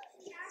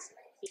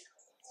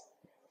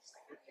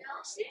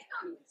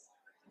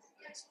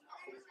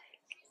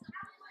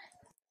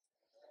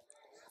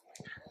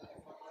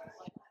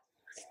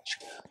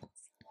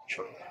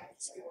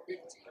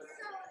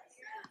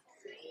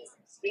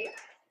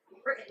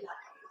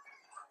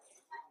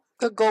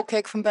 Good goal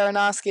kick from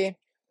Baranowski.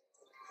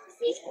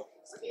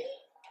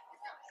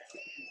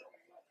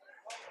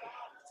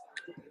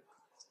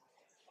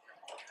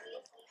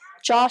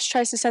 Josh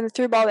tries to send the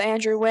through ball to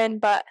Andrew Wynn,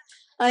 but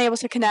unable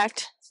to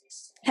connect.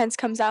 Hentz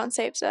comes out and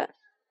saves it.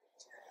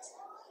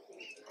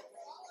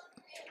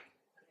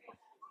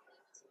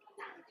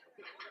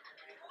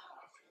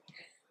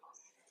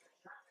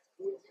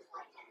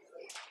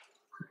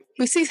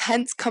 We see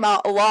Hentz come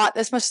out a lot.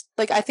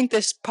 I think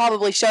this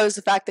probably shows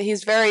the fact that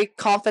he's very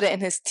confident in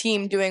his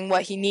team doing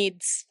what he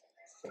needs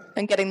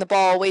and getting the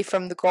ball away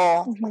from the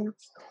goal. Mm-hmm.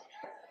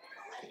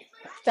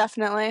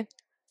 Definitely.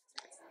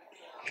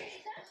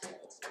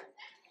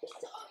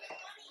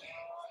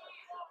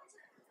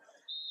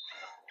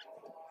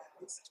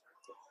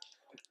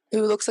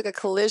 Ooh, looks like a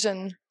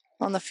collision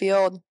on the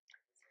field.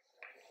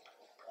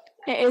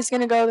 It is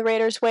going to go the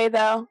Raiders' way,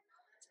 though.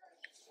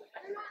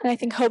 And I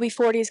think Hobie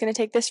 40 is going to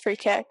take this free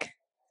kick.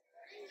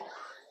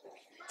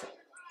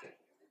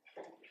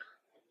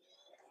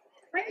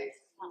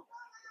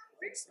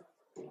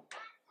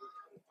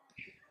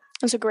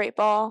 It was a great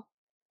ball.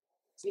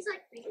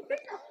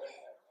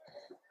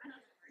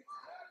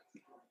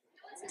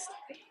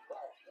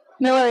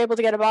 Miller able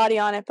to get a body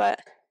on it, but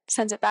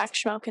sends it back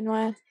Shamokin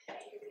way.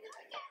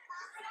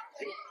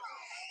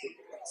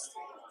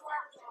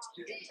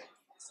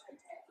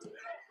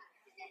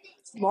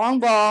 Long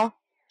ball.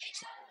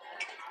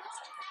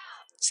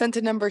 Sent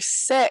to number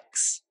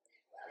 6,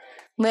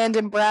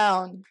 Landon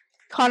Brown.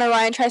 Connor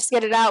Ryan tries to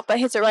get it out, but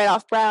hits it right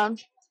off Brown.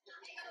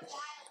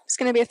 It's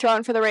going to be a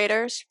throw-in for the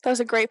Raiders. That was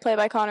a great play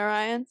by Connor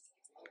Ryan.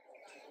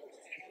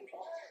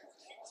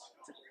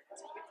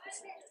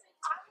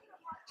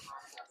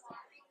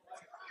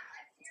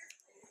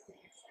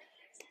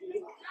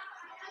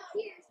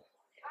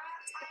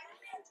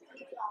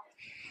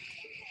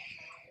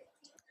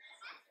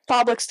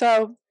 Boblik's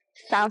throw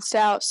bounced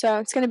out, so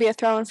it's going to be a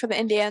throw-in for the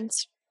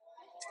Indians.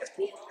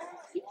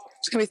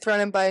 It's going to be thrown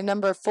in by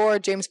number 4,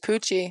 James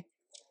Pucci.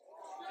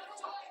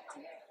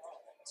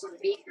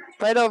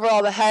 Right over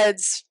all the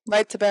heads,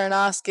 right to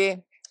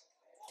Baranowski.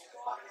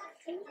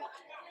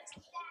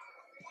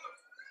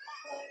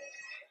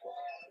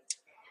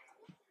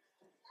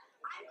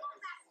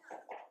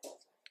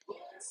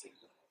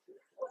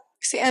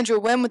 See Andrew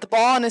Wynn with the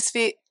ball on his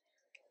feet.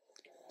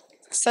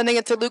 Sending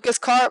it to Lucas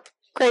Karp.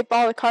 Great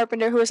ball to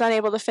Carpenter, who was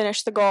unable to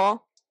finish the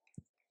goal.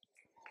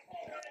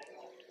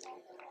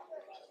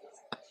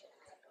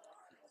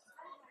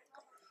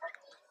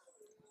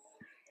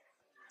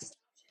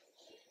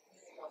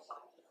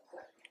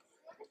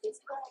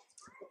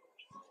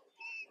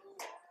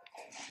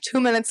 Two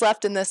minutes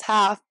left in this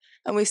half,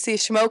 and we see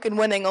Shamokin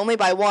winning only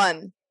by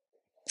 1.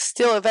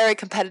 Still a very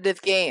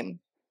competitive game.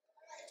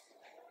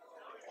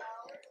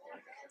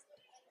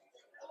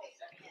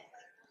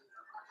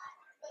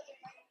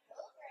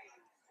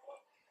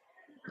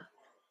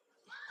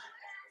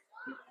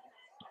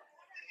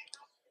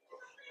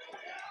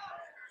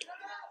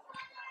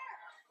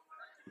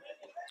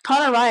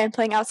 Connor Ryan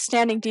playing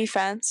outstanding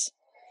defense.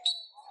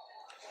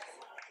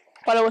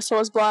 But a whistle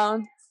was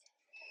blown.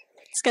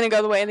 It's going to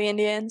go the way of the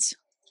Indians.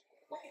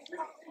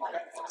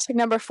 Looks like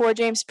number 4,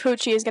 James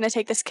Pucci, is going to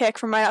take this kick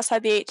from right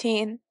outside the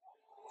 18.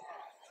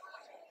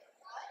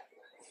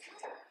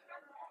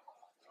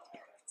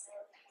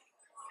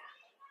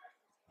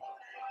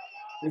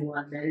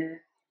 One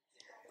minute.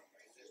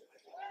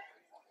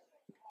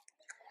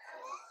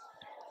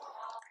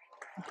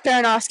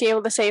 Baranowski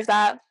able to save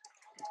that.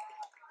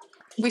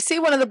 We see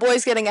one of the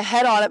boys getting a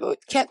head on it, but we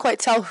can't quite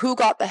tell who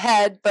got the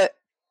head, but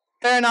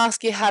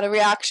Baranowski had a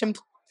reaction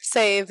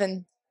save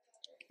and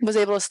was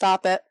able to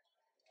stop it.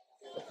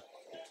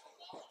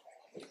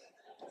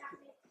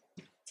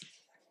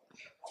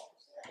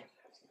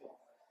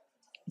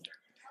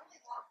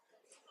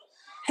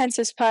 Hence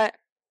his putt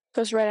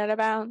goes right out of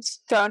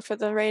bounds, thrown for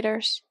the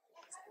Raiders.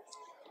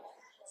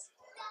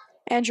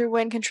 Andrew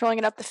Wynn controlling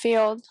it up the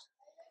field.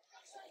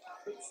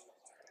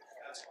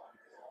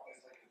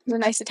 It was a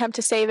nice attempt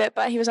to save it,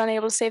 but he was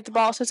unable to save the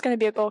ball, so it's going to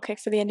be a goal kick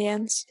for the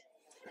Indians.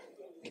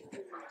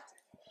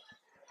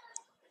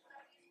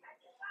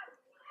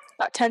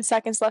 About 10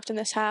 seconds left in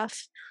this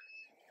half.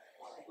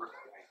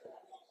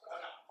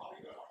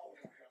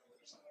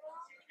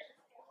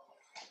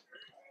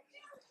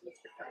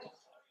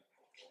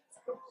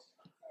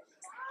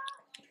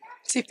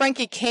 See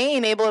Frankie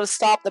Kane able to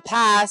stop the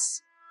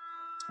pass,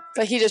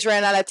 but he just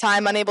ran out of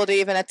time, unable to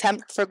even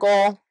attempt for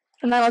goal.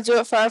 And that'll do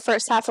it for our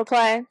first half of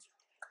play.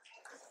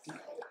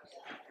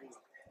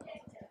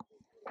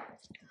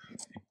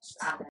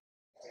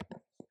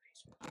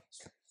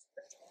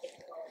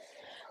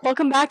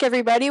 Welcome back,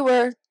 everybody.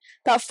 We're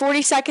about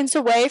 40 seconds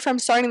away from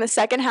starting the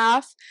second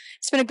half.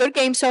 It's been a good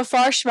game so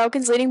far.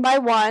 Shamokin's leading by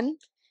 1.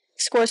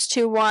 Scores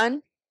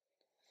 2-1.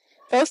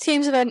 Both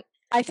teams have had,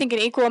 I think, an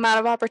equal amount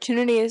of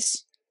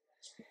opportunities.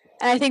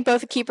 And I think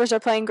both the keepers are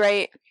playing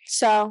great.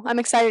 So I'm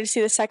excited to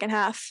see the second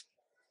half.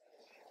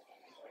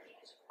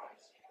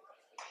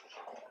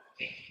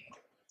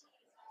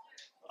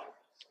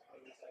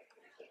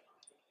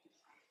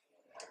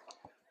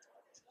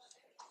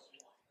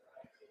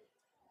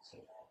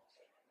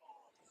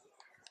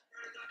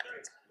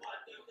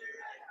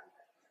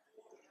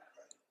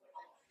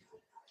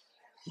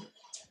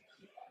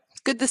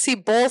 Good to see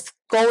both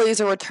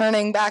goalies are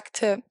returning back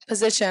to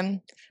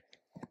position.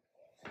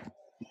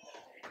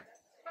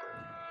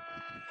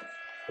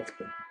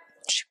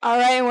 All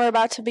right, and we're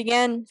about to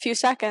begin. A few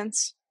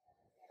seconds.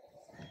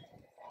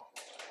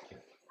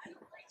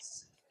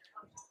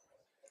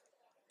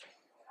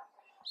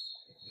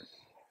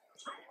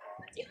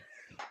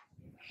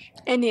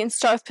 Indians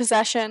start with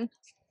possession.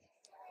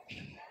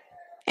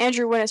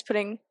 Andrew Wynn is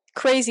putting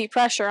crazy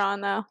pressure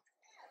on, though.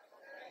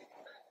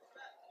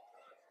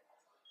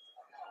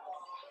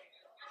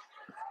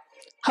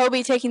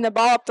 Hobie taking the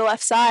ball up the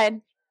left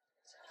side.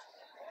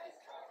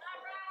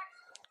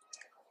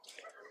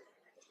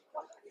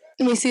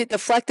 And we see it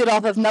deflected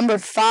off of number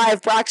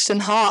 5, Braxton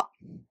Hop.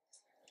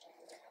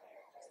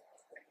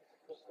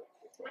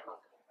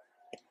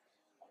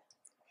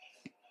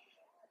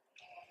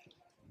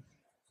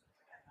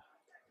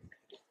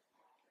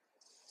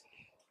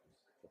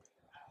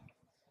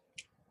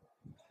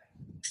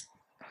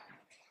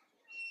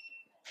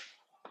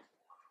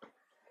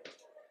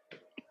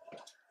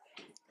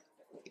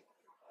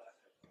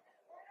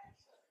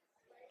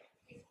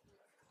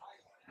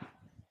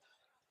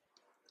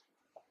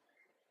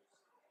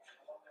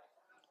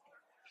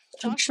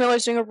 Josh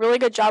Miller's doing a really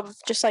good job of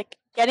just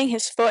getting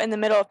his foot in the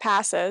middle of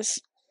passes.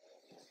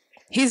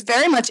 He's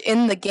very much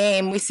in the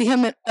game. We see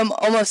him in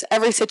almost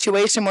every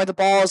situation where the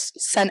ball's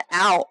sent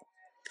out.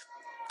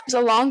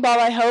 There's a long ball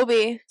by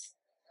Hobie,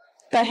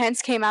 but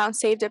Hens came out and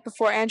saved it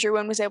before Andrew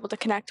Wynn was able to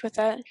connect with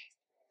it.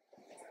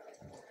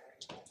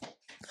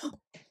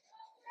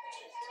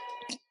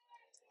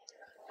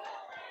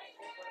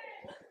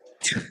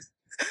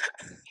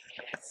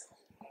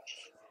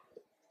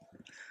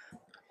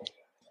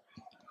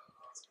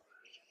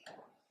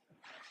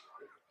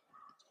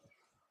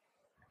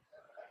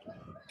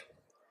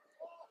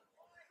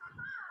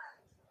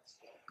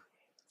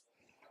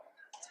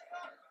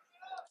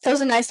 That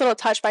was a nice little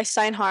touch by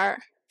Steinhardt.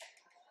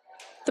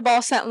 The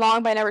ball sent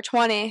long by number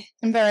 20.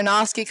 And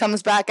Baranowski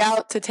comes back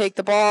out to take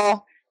the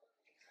ball.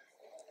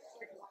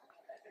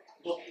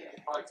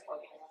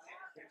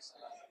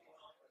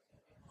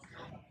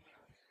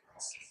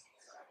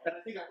 And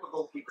I think I put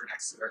goalkeeper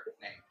next to their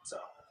name, so.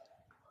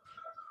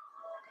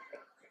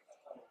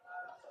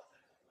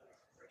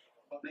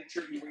 But make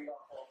sure you read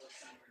off all those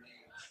senior names.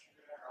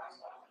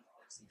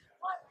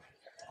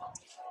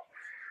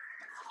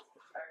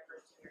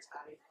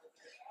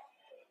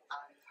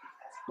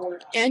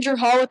 Andrew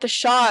Hall with the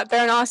shot.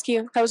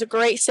 Baranowski, that was a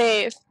great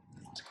save.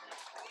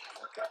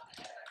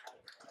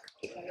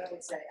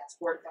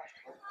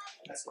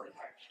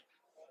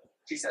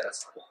 She said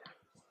that's fine.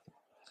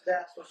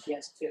 That's what she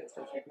has too.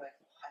 So she's like,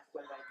 that's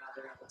when my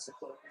mother was the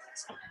close.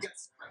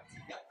 Yes, correct.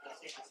 Yep.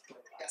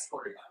 Yes,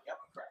 49. Yep,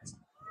 correct.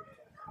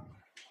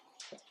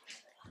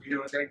 You're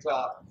doing a great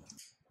job.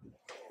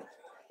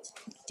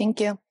 Thank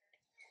you.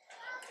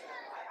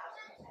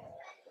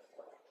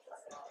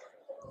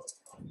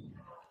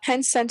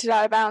 Hens sent it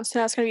out of bounds, so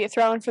now it's going to be a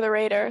throw in for the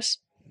Raiders.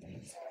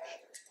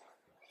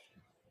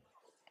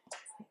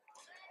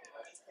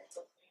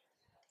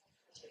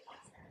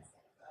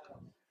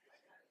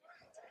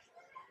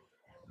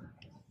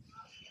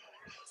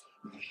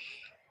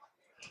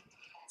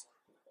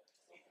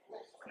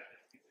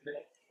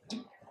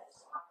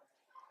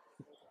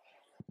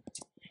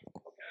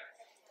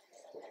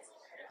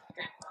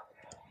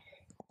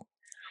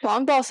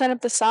 Long ball sent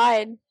up the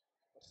side.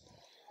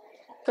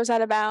 Goes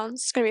out of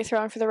bounds. It's going to be a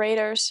throw in for the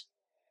Raiders.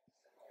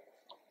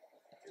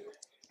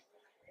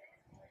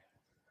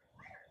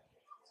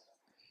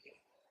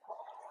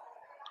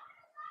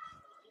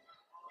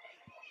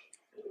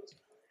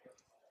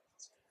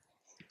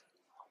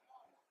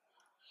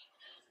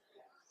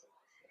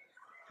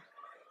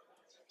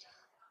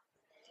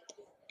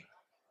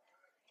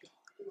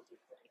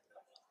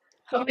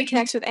 Hobie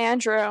connects with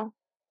Andrew,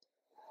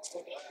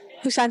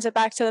 who sends it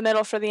back to the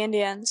middle for the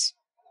Indians.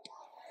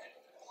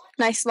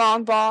 Nice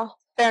long ball.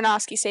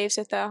 Baranowski saves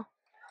it, though.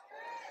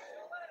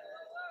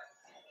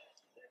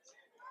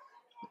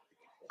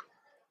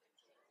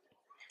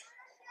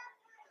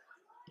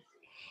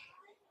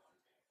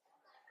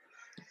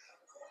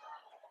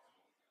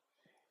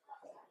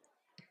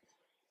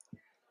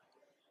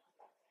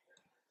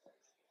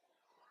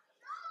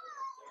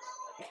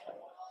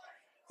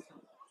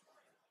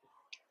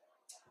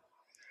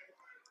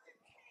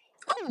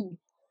 Ooh.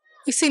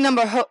 We see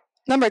number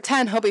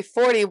 10, Hobie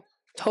 40,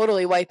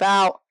 totally wipe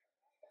out.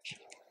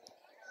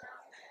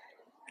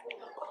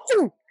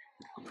 Ooh.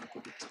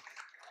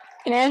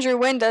 And Andrew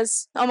Wynn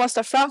does almost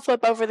a front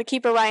flip over the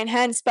keeper Ryan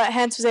Hens, but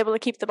Hens was able to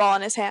keep the ball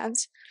in his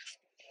hands.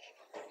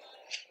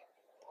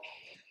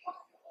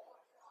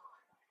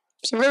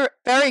 It's a very,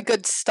 very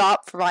good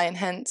stop for Ryan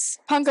Hens.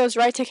 Punt goes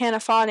right to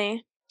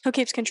Canafani, who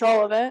keeps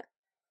control of it.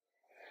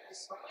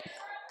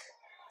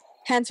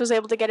 Hens was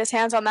able to get his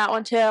hands on that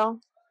one, too.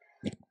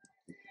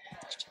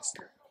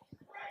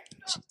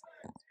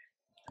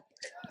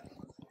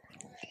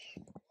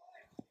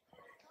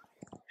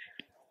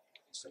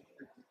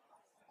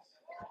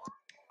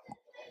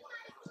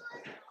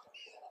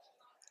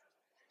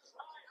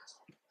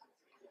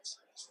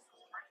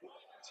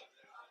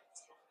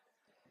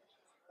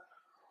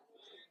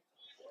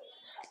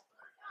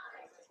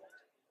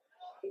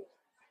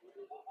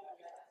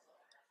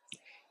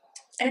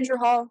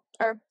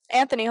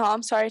 Anthony Hall,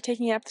 I'm sorry,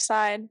 taking it up the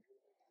side.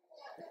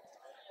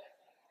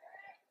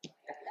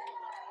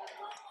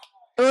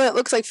 Oh, it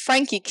looks like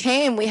Frankie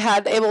Kane, we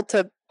had able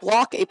to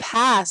block a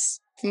pass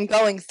from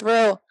going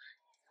through.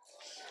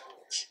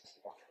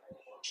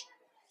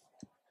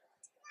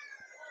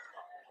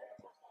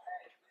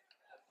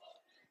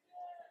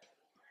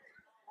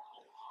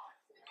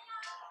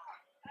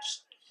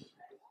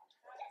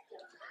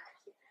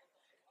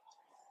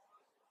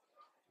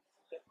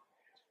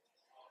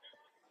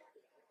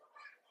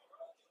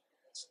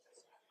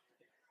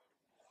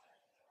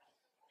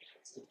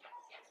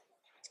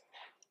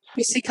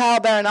 We see Kyle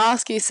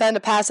Baranowski send a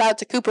pass out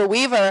to Cooper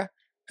Weaver,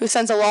 who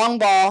sends a long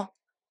ball.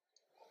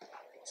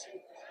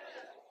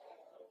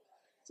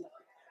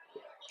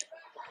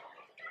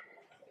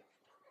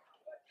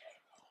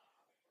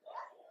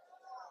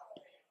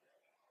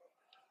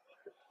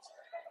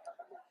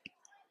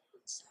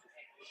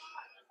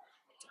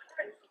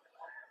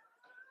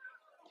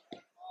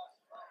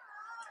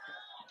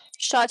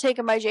 Shot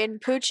taken by Jaden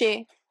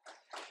Pucci.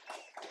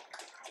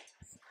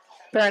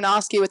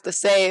 Baranowski with the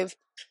save.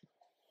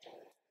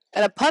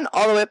 And a punt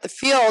all the way up the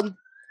field.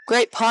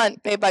 Great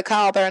punt made by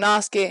Kyle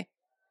Baranowski.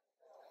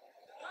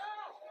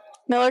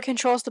 Miller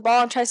controls the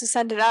ball and tries to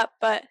send it up,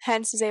 but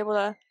Hens is able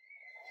to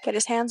get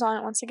his hands on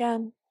it once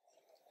again.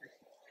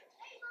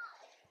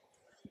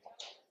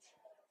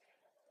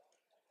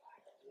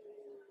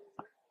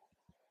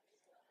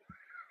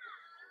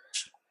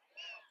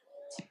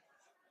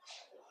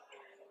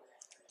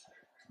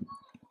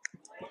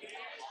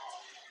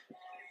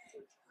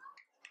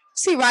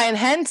 See Ryan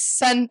Hens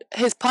send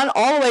his punt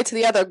all the way to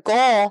the other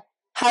goal,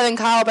 having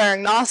Kyle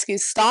Baranowski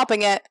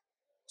stopping it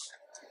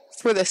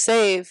for the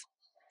save.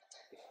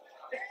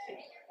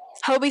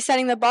 Hobie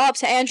sending the ball up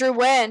to Andrew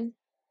Wynn,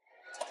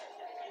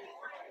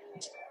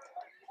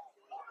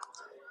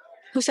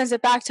 who sends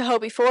it back to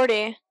Hobie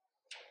 40.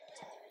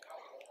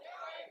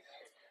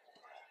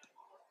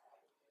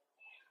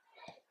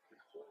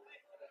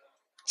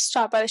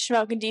 Stopped by the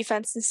Shamokin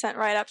defense and sent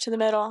right up to the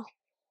middle.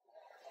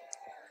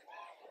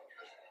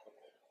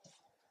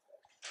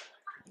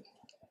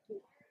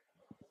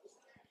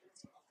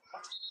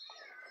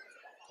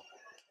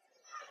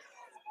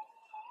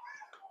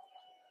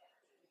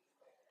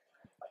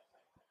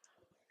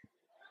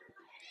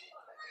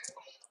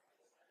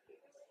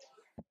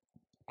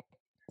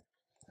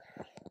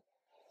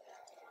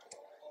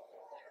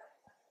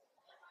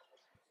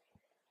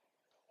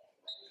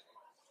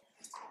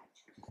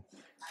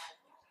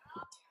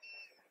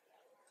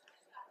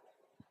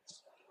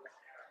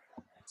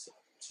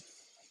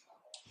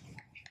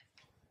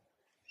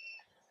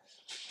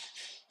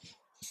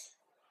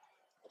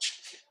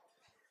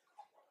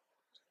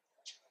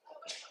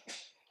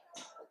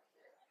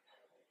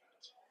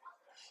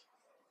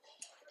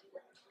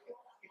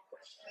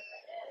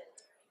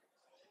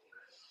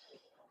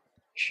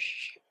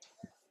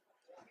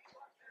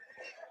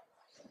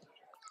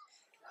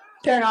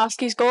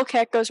 Baranovsky's goal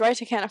kick goes right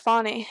to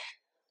Canafani.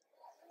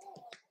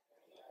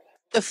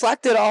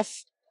 Deflected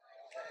off.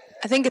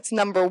 I think it's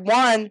number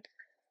 1.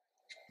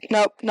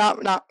 Nope,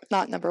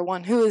 not number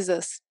 1. Who is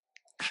this?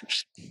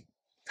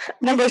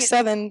 Number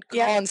 7,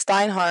 yeah. Colin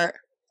Steinhardt.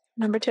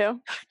 Number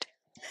 2.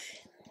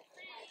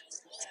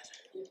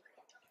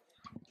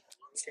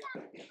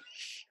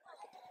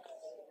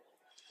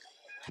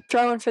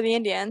 Throwing for the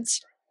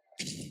Indians.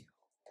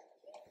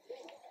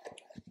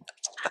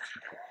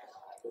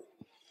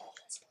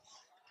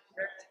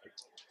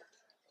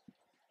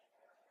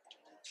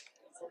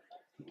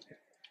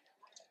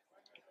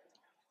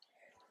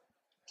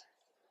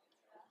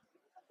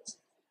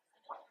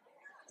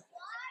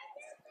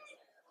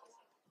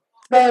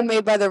 Throw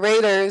made by the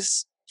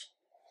Raiders.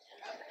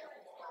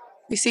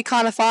 We see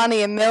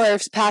Canafani and Miller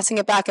passing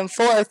it back and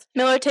forth.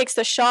 Miller takes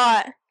the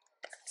shot.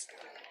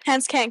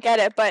 Hens can't get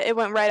it, but it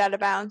went right out of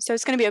bounds. So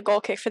it's going to be a goal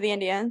kick for the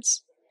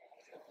Indians.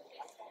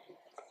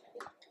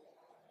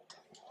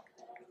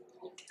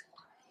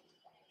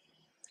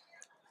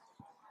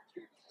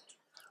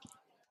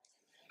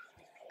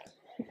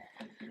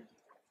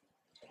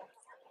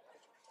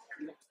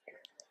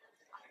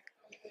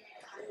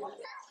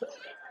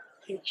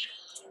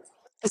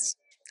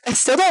 I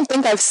still don't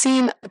think I've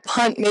seen a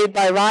punt made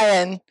by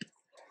Ryan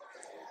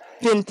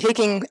been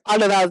taken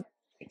out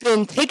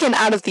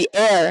of the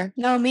air.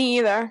 No, me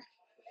either.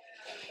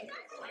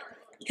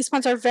 His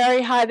punts are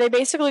very high. They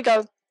basically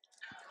go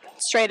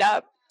straight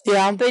up.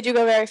 Yeah. They do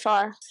go very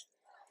far.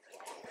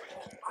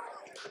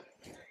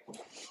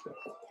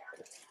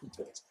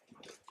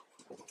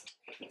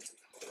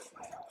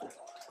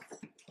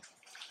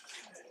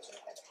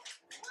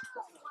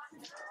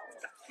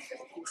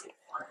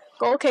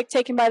 Goal kick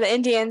taken by the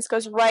Indians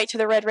goes right to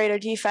the Red Raider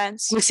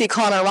defense. We see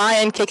Connor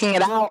Ryan kicking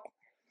it out.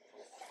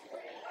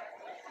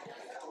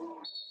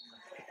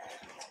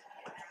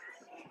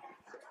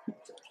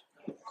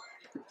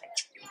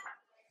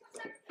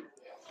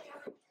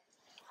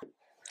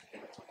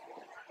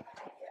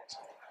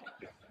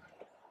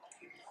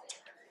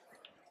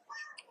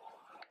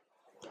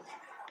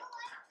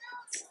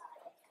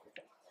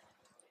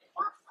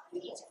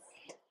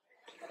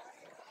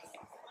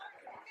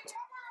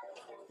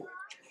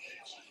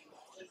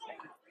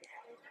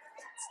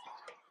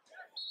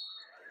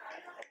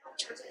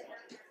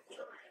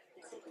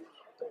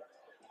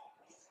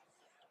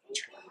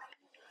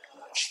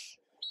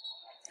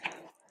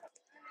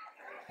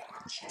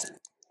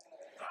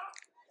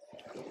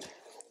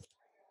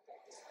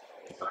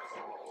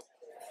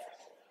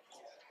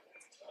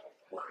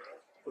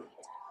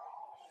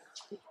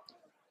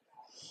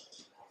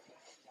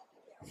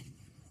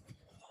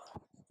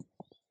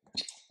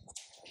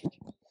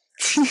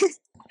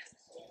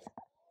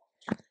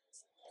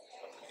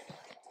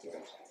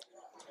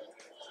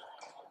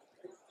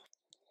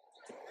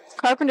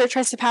 Carpenter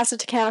tries to pass it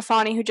to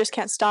Canafani, who just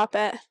can't stop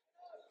it.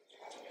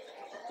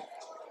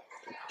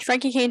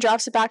 Frankie Kane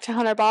drops it back to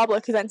Hunter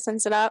Boblik, who then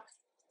sends it up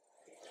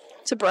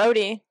to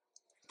Brody.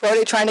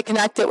 Brody trying to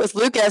connect it with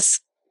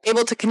Lucas,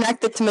 able to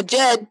connect it to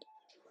Majid,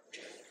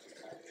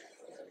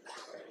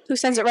 who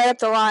sends it right up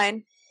the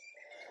line.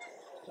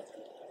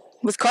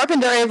 With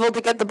Carpenter able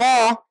to get the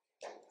ball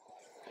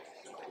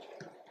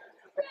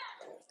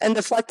and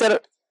deflect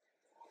it.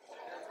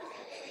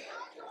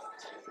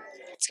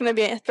 It's going to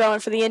be a throw-in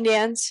for the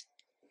Indians.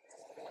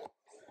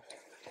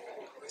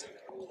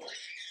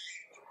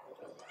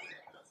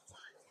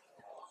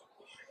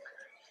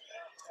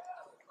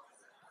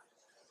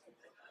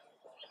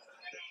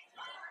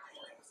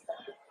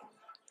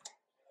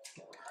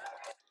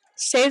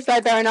 Saved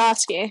by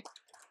Baranovsky.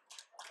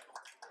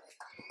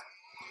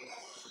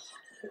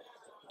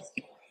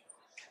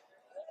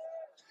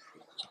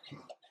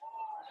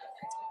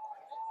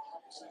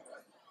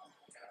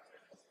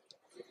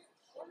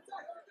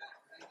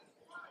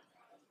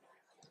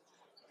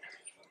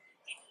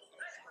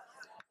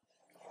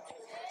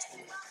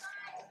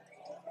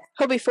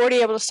 He'll be 40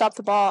 able to stop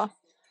the ball.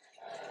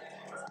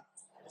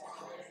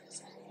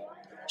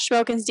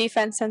 Shamokin's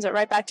defense sends it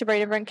right back to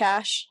Brady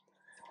Brincash.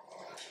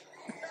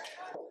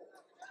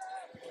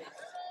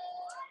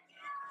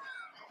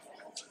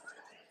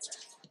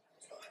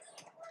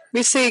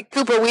 We see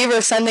Cooper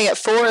Weaver sending it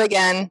forward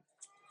again.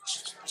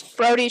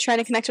 Brody trying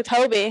to connect with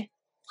Hobie.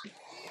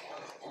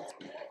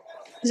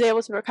 He's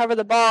able to recover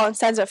the ball and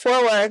sends it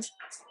forward.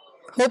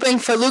 Hoping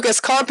for Lucas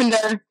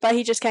Carpenter. But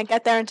he just can't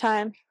get there in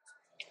time.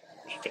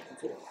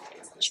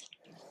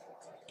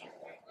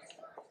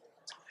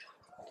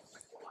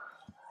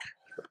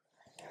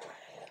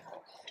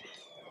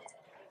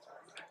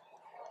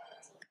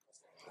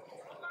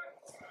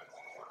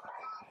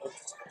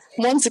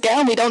 Once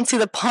again, we don't see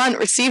the punt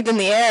received in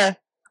the air.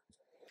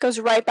 Goes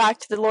right back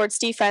to the Lord's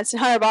defense, and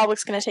Hunter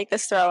Bobwick's going to take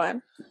this throw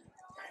in.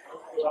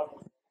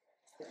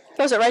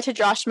 Throws it right to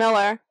Josh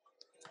Miller,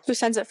 who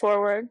sends it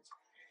forward.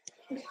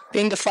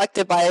 Being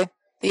deflected by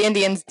the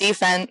Indians'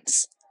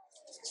 defense.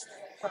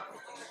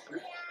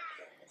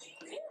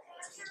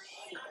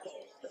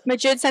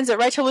 Majid sends it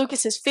right to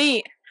Lucas's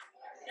feet.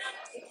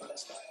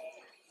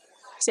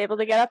 He's able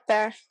to get up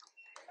there.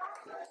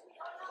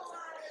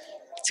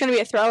 It's going to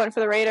be a throw-in for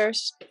the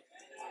Raiders.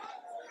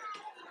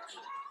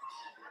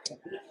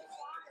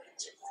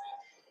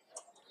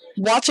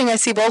 Watching, I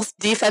see both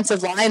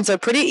defensive lines are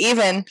pretty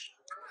even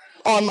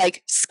on,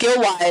 like,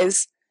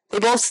 skill-wise. They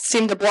both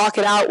seem to block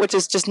it out, which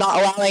is just not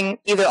allowing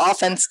either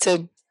offense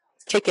to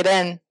kick it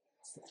in.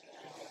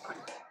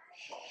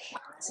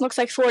 Looks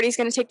like 40's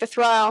going to take the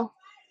throw.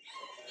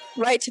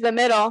 Right to the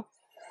middle.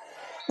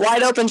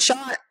 Wide open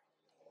shot.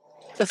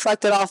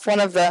 Deflected off one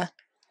of the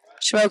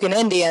Shamokin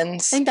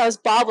Indians. I think that was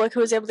Bobwick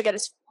who was able to get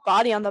his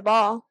body on the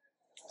ball.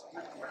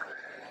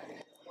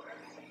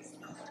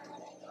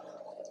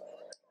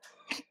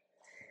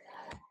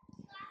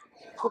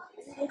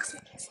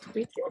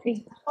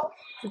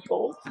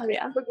 Oh,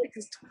 yeah.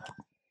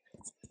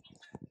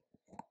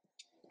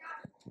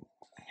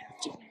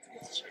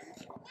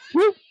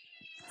 Woo.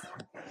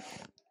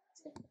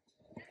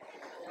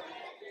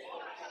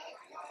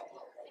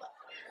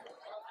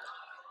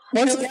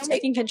 Once again,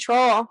 taking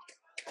control.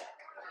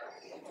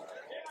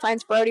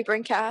 Finds Brody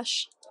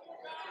Brincash.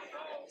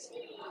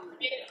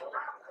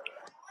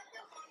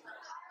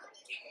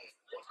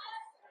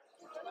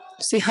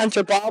 See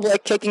Hunter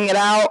Bobwick kicking it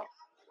out.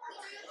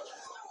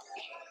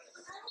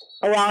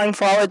 Allowing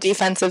for all the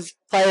defensive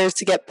players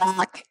to get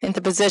back into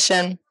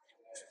position.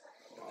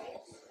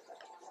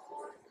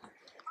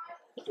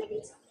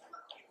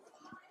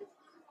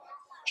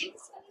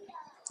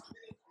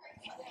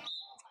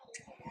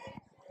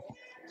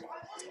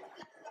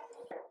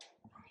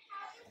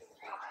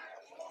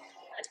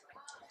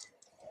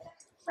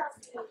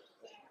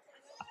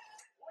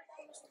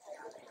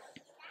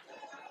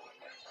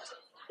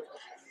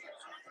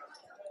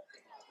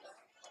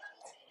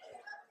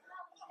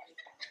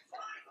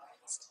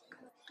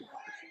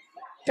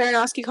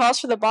 Baranowski calls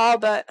for the ball,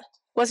 but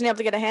wasn't able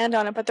to get a hand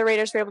on it, but the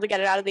Raiders were able to get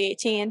it out of the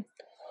 18.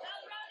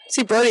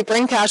 See Brody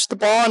Brincash with the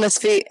ball on his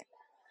feet.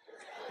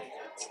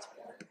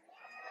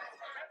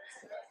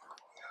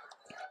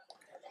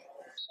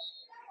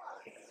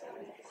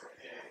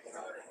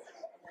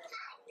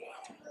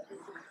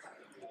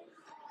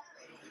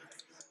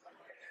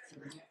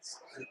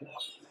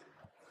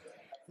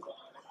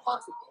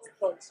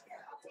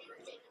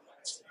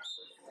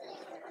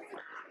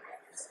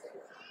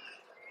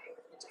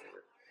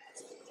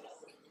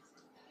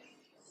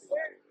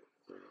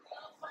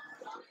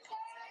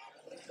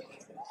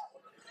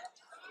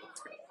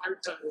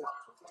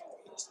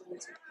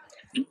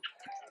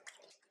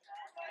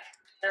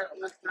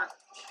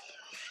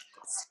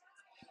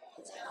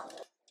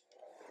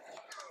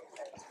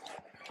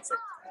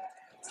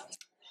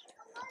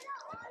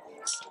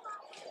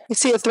 You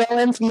see a throw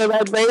in from the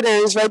Red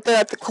Raiders right there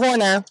at the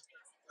corner.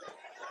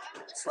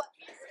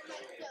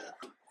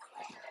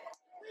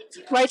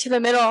 Right to the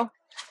middle.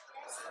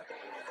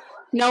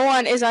 No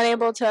one's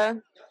able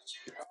to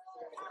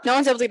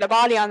get a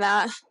body on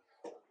that.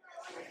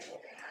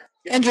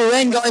 Andrew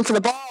Lynn going for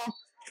the ball.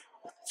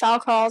 Foul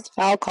called.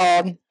 Foul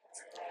called.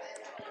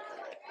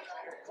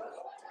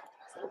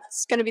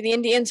 It's going to be the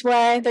Indians'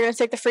 way. They're going to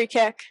take the free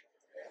kick.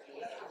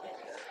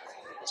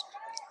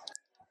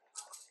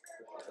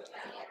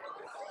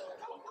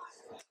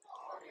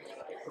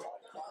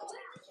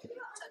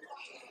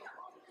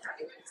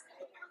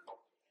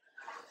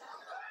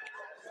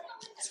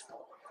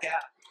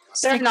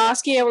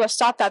 Baranowski able to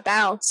stop that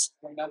bounce.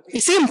 You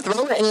see him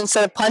throw it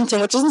instead of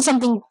punting, which isn't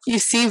something you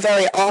see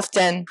very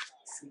often.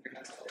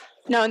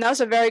 No, and that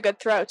was a very good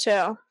throw,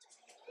 too.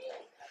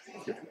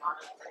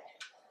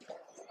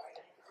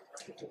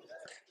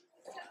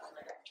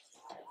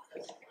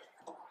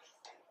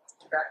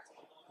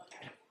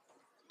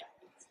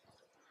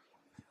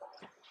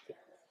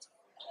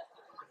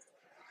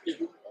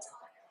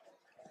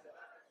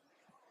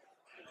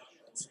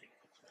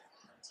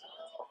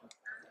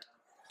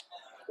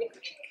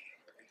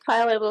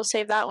 Kyle able to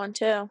save that one,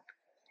 too.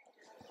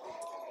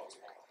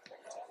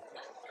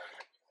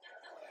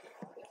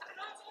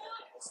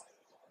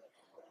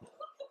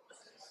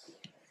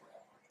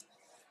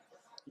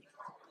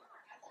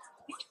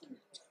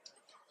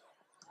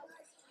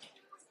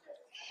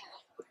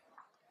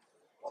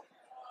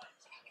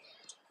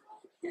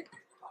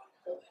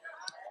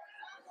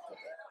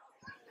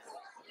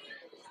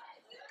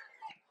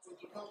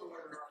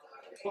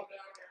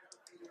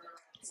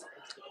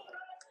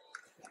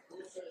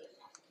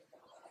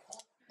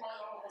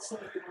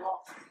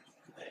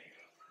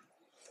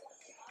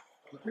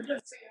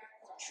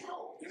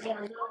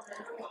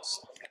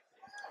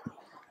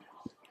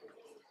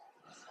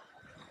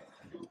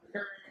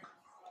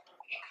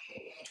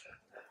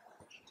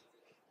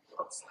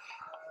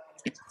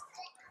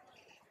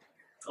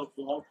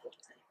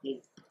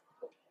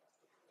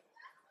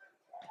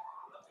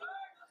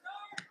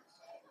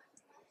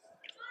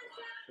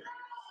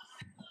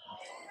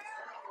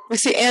 We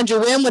see Andrew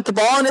Wynn with the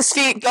ball on his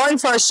feet, going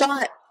for a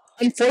shot.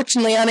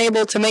 Unfortunately,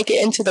 unable to make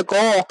it into the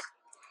goal.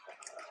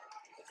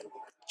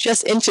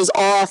 Just inches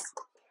off.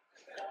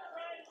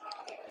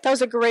 That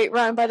was a great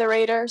run by the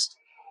Raiders.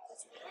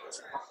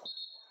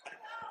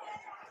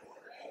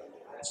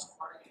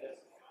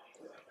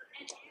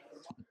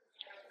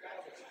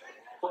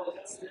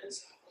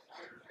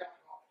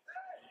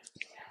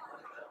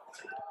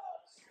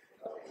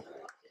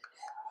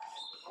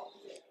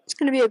 It's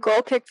going to be a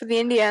goal kick for the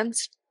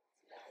Indians.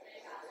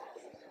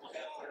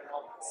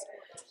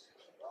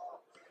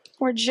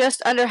 We're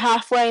just under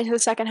halfway into the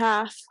second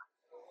half.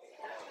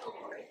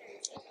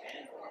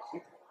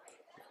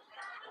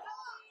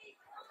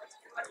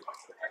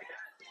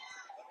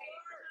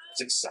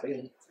 It's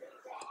exciting.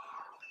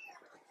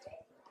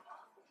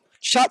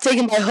 Shot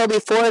taken by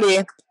Hobie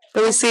 40.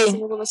 But we see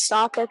Able to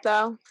stop it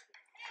though.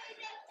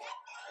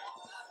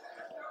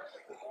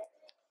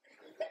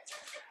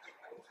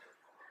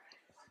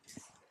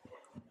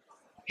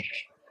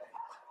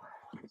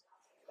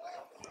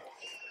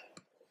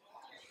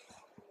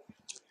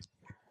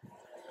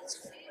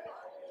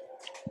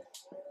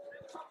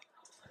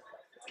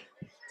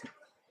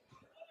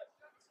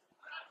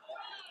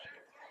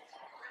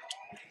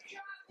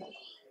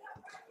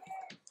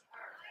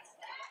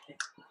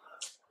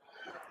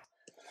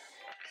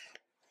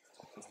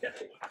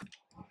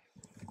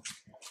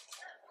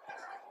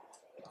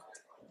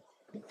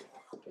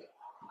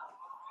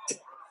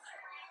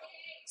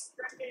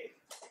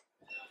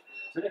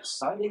 It's an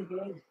exciting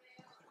game.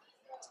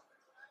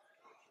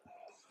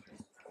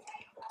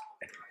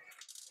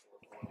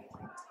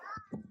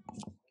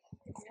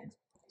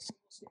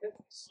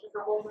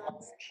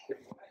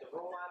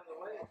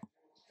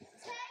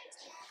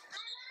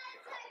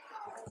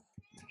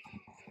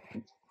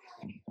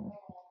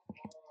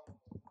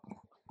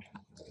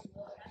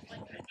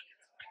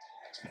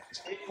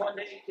 One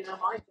day you can have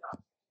my job.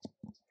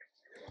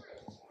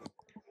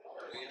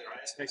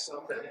 Say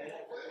something.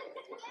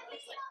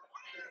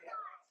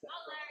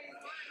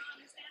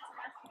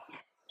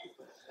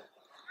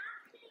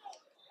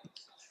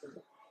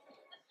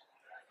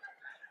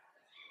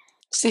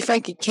 see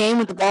Frankie Kane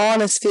with the ball on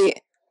his feet.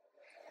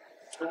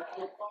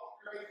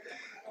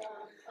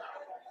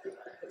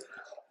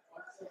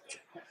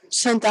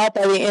 Sent out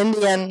by the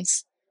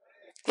Indians,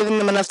 giving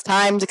them enough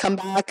time to come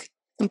back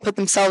and put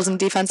themselves in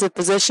defensive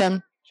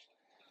position.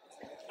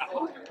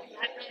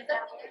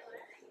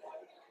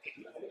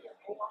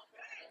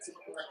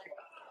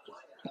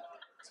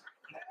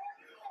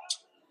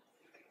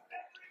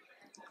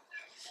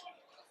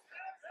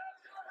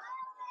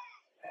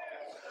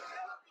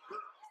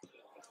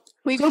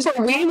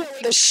 Cooper Weaver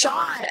with a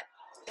shot,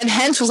 and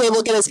Hens was able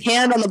to get his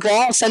hand on the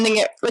ball, sending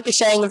it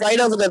ricocheting right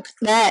over the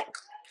net.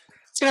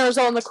 It's going to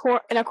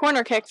result in a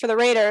corner kick for the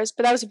Raiders,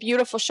 but that was a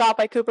beautiful shot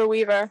by Cooper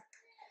Weaver.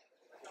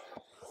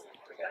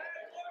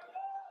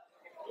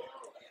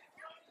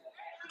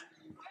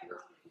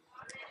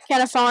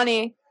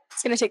 Canafani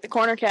is going to take the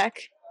corner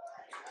kick.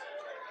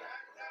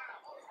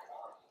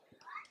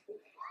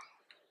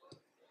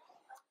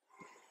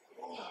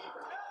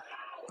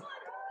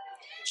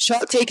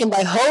 Shot taken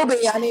by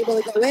Hobie,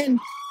 unable to go in.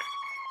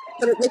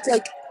 But it looked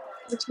like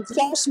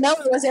Josh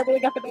Miller was able to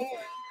get the ball.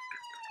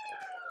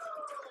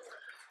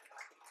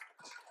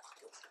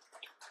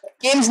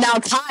 Game's now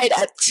tied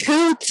at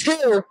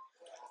 2-2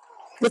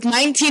 with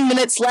 19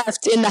 minutes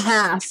left in the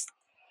half.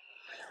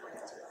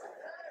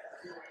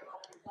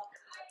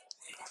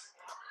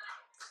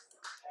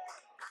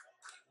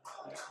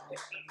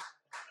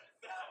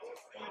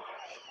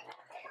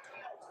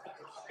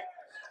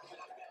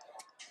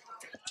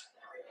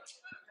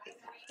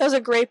 That was a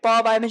great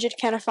ball by Majid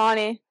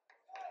Canafani.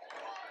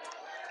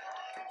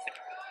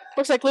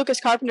 Looks like Lucas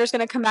Carpenter's going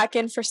to come back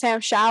in for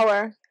Sam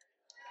Shower.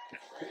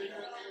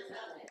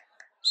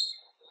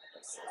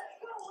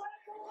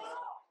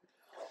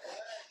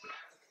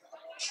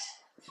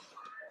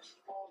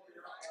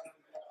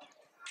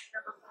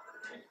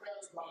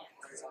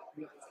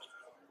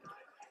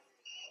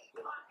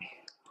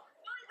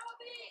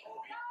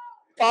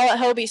 Ball at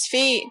Hobie's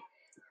feet.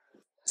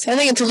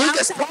 Sending it to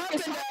Lucas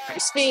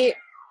Carpenter's feet.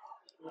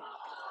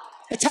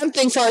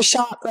 Attempting for a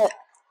shot, but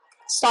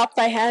stopped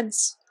by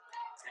Heads.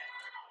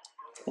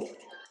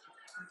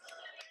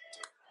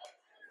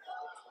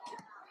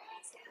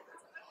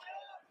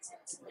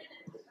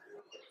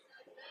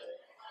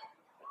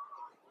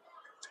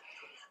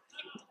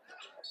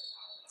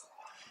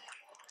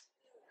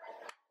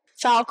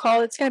 Foul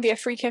call. It's going to be a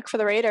free kick for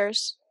the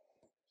Raiders.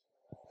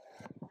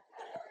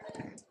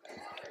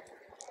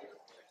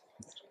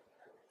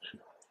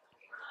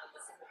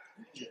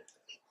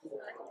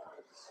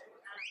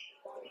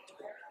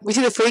 We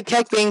see the free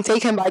kick being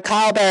taken by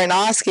Kyle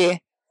Baranowski.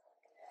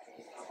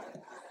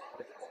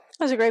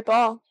 That was a great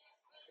ball.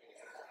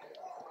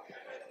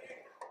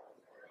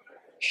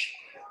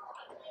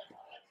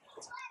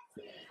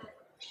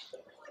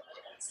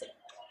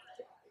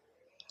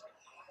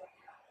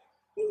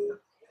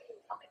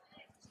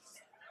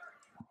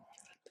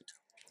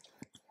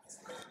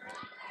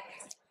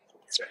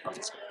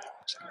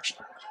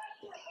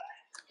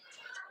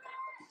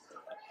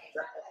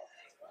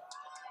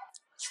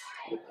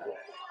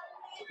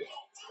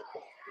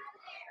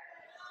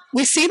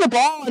 We see the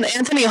ball on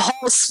Anthony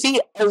Hall's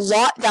feet a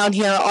lot down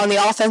here on the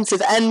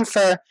offensive end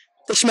for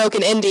the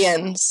Shamokin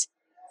Indians.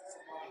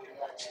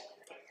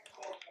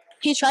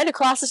 He tried to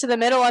cross it to the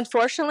middle.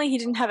 Unfortunately, he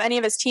didn't have any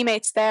of his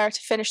teammates there to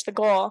finish the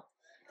goal.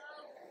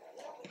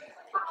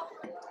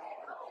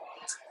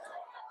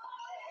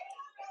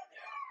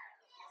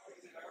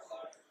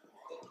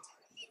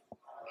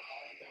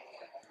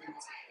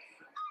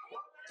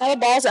 Now the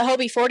ball's at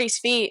Hobie 40's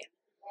feet.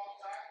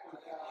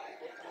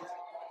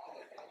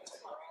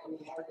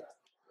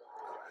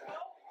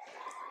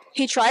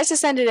 He tries to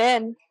send it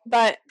in,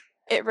 but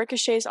it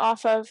ricochets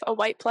off of a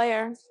white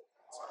player.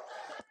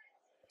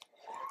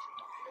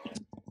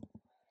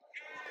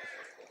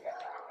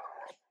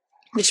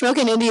 The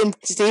Shamokin Indians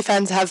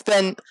defense have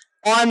been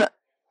on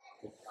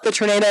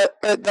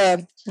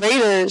the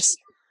Raiders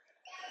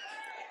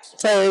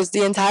players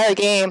the entire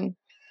game.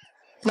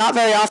 Not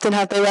very often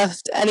have they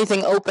left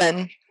anything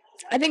open.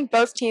 I think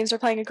both teams are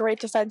playing a great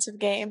defensive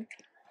game.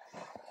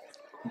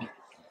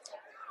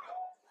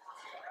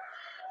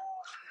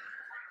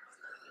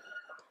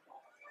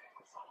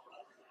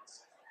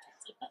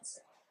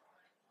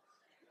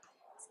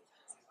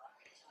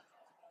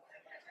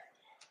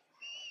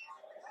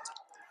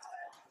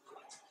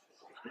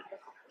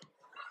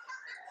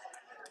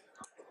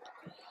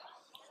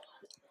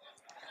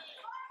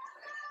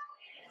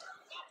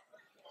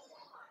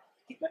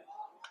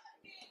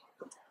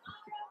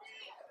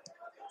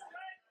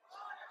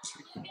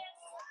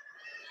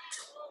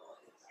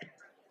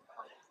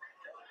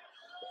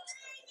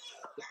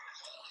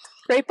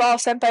 Great ball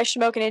sent by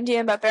Shamokin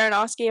Indian, but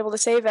Baranowski able to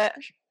save it.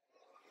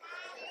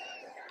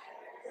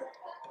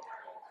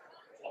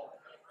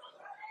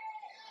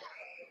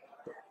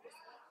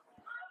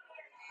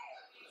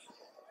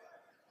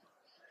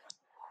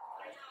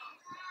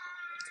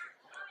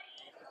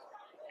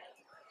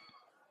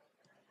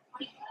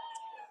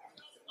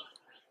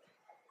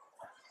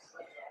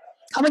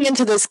 Coming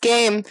into this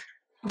game,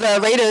 the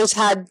Raiders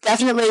had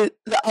definitely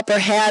the upper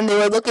hand. They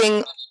were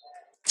looking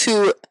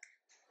to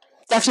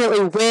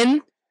definitely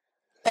win.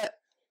 But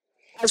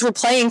as we're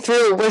playing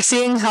through, we're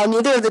seeing how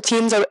neither of the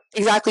teams are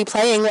exactly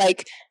playing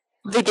like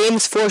the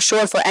game's for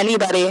sure for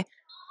anybody.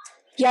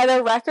 Yeah,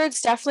 their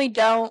records definitely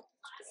don't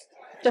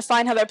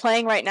define how they're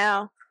playing right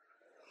now.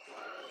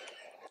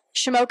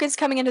 Shamokin's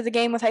coming into the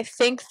game with, I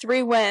think,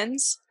 3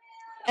 wins,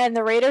 and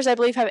the Raiders, I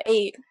believe, have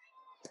 8.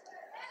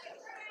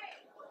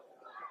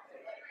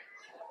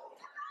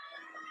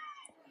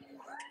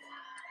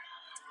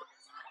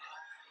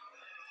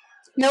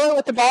 Miller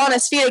with the ball on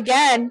his feet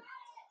again.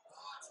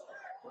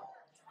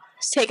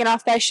 It's taken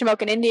off by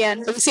Shamokin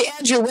Indian. We see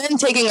Andrew Wynn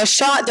taking a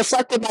shot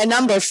deflected by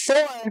number 4,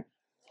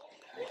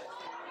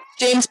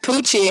 James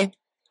Pucci.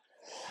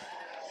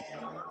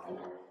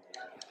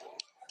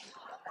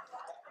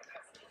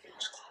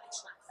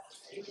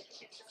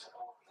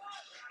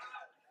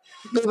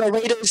 We have a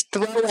Raiders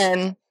throw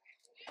in.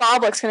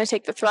 Boblic's going to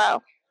take the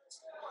throw.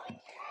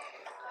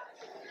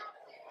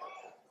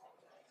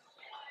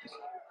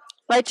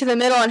 Right to the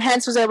middle, and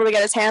Hentz was able to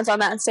get his hands on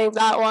that and save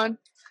that one.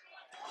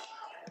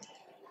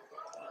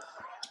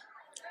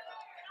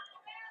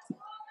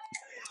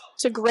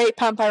 It's a great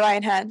pump by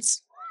Ryan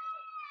Hentz.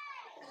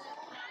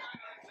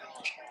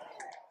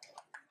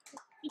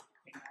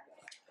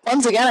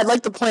 Once again, I'd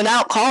like to point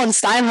out Colin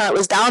Steinhardt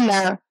was down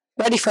there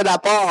ready for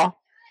that ball.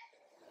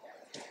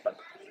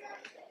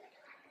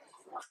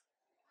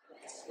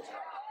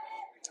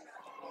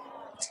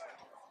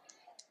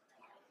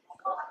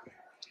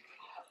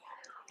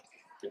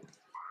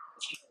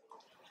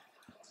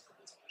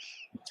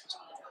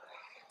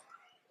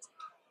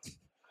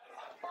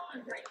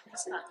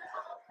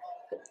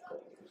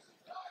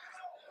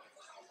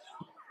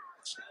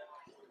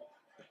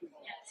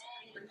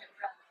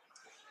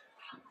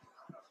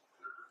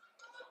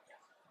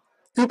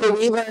 Cooper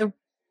Weaver,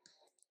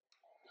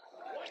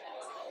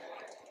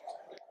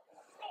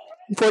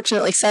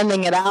 unfortunately,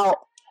 sending it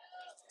out.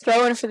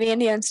 Throwing for the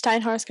Indians.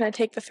 Steinhardt's going to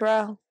take the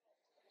throw.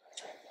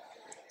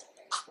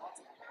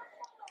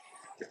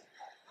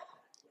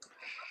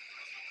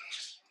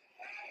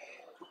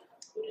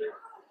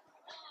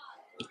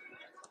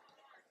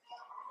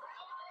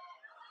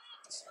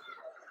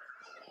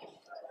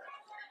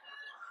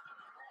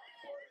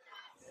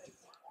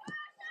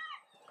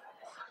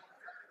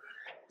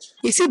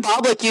 You see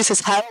Boblick use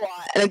his head a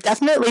lot, and it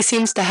definitely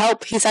seems to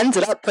help. He sends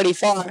it up pretty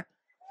far.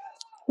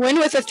 Win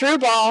with a through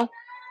ball.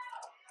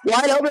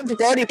 Wide open for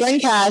Brody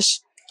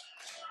Brincash.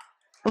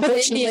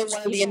 Unfortunately,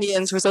 one of the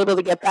Indians was able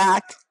to get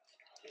back.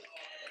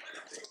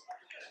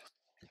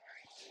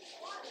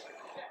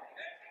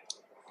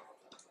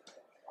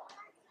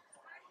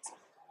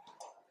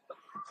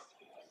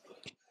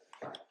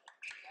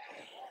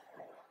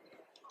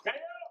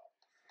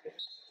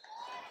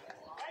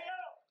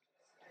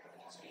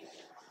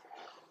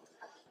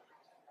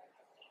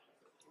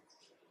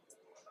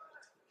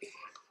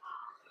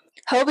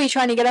 Hobie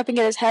trying to get up and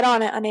get his head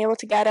on it, unable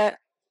to get it.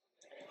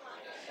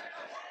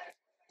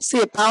 See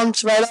it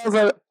bounce right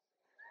over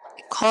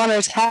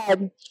Connor's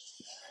head.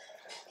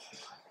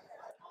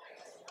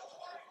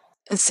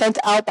 And sent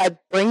out by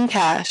Bring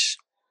Cash.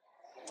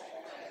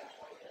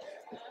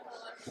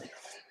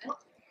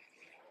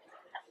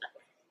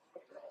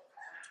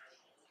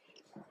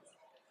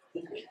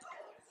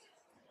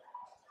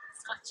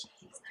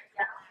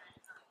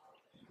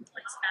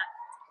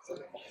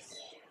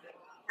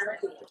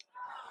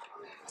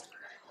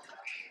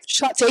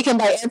 Shot taken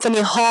by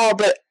Anthony Hall,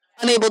 but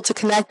unable to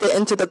connect it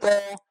into the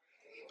goal.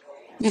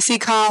 You see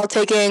Kyle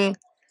taking,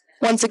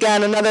 once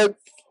again, another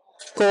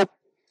goal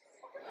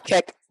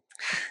kick.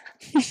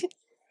 You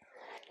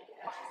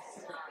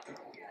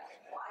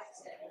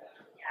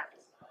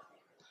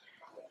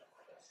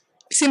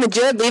see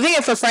Majid leaving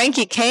it for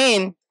Frankie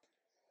Kane.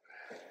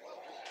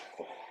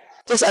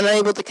 Just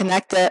unable to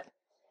connect it.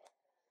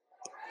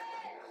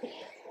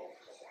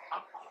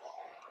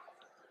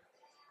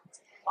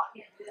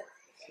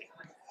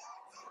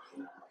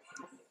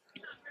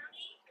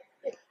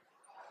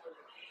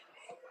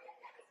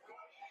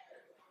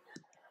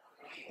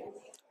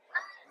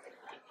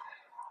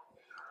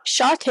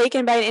 Shot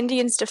taken by an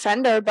Indians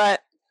defender,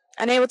 but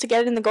unable to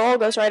get it in the goal,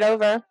 goes right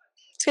over.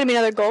 It's going to be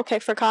another goal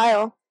kick for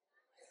Kyle.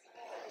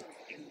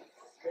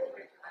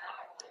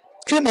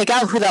 Couldn't make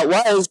out who that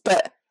was,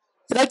 but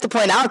I'd like to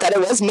point out that it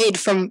was made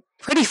from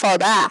pretty far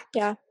back.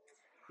 Yeah.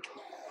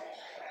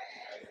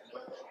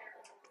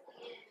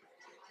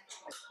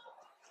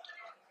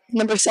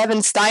 Number 7,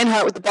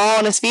 Steinhardt with the ball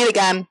on his feet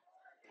again.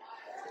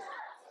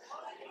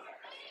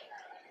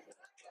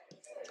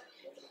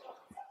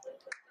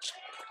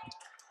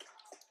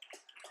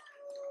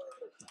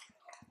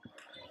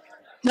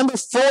 Number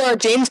 4,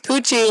 James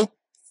Pucci,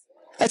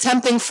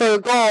 attempting for a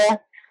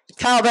goal.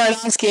 Kyle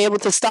Baranowski able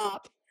to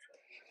stop.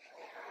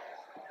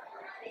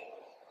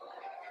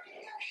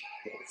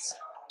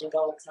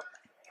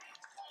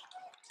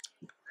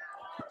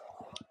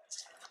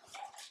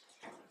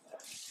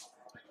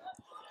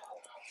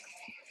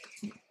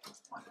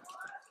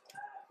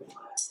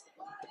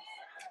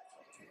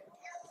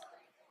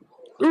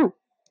 Ooh.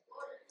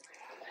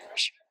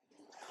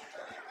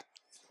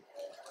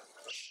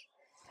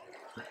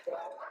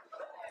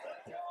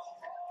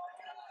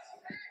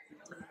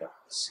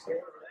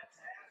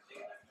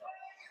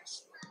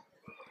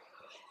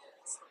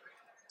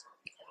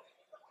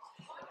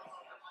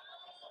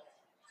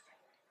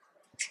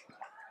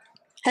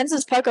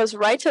 Hens's puck goes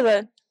right to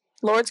the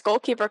Lord's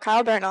goalkeeper,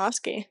 Kyle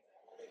Baranowski.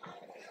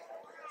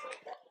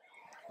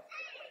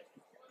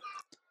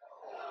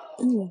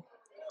 Ooh.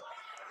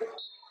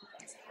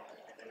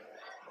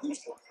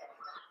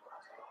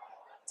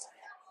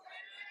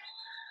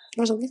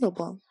 There's a whistle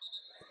blow.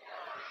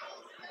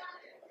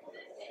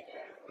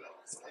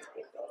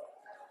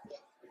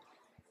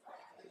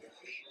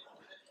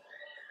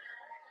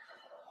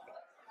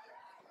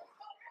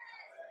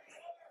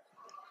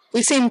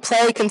 We've seen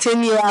play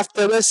continue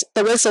after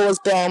the whistle was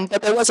blown,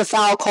 but there was a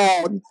foul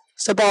called,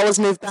 so ball was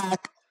moved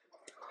back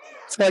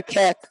for a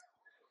kick.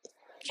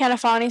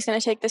 Canafani's going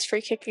to take this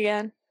free kick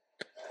again.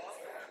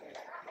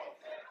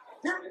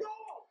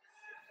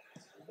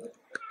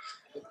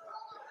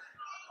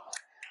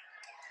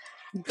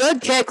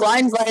 Good kick,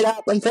 lined right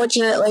up.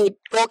 Unfortunately,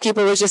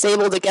 goalkeeper was just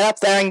able to get up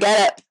there and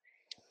get it.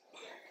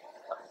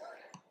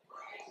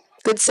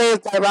 Good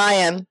save by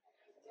Ryan.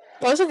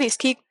 Both of these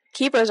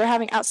keepers are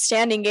having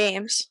outstanding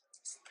games.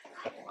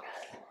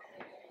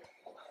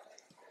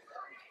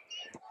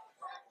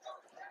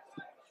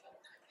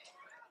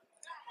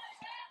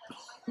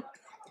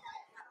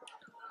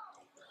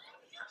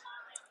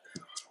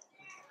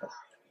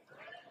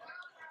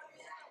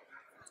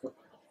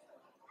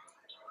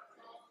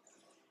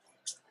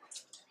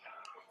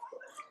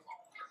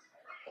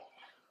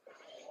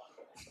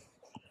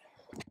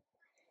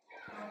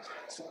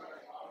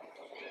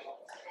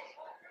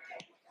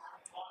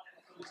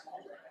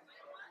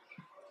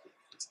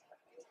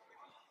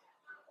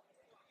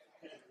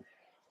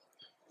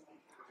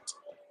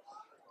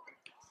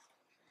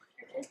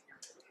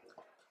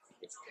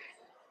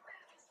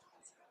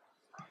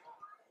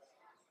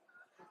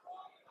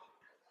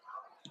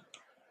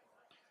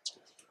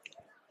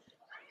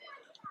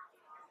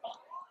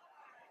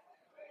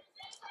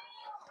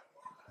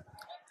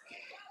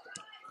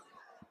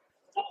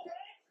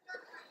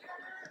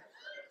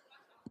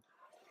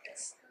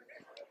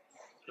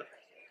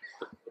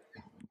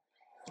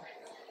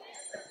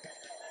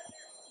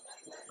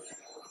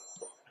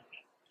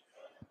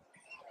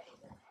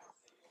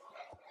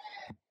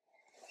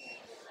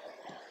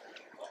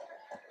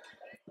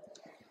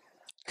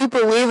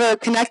 Cooper Weaver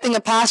connecting a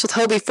pass with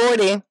Hobie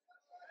 40.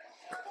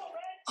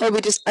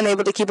 Hobie just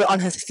unable to keep it on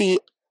his feet.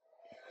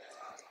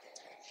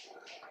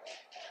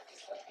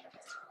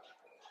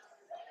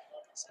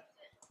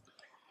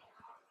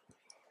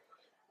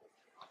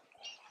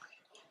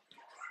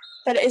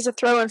 That is a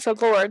throw-in for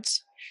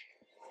Lords.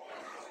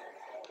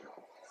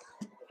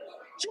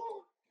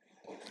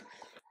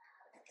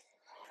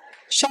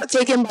 Shot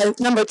taken by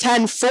number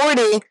 10,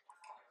 40.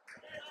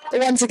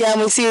 Once again,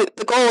 we see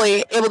the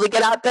goalie able to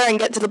get out there and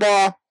get to the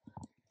ball.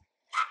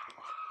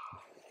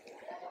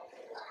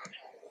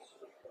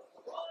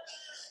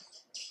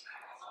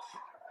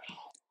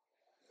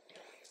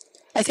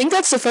 I think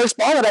that's the first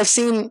ball that I've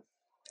seen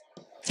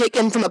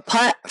taken from a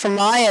punt from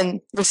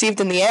Ryan,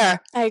 received in the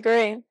air. I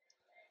agree.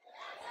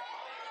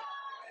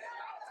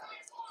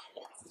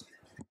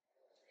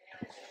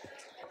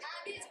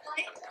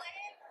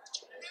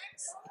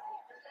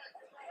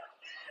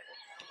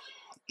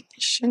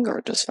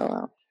 Shinger just fell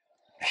out.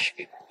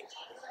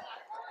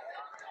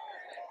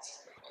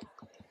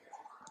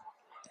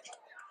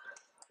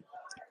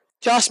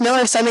 Josh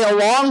Miller sending a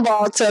long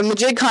ball to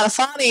Majid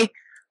Kanafani.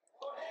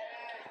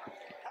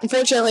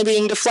 Unfortunately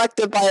being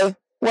deflected by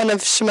one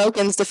of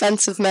Shamokin's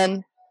defensive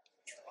men.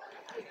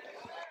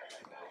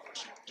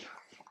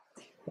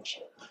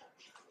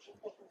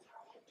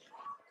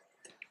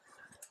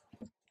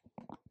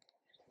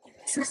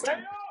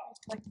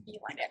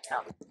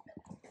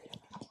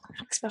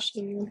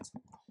 Especially you.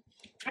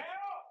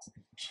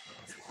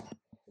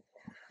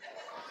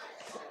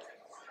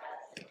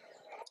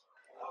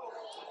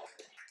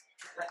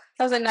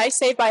 That was a nice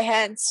save by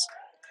Hens.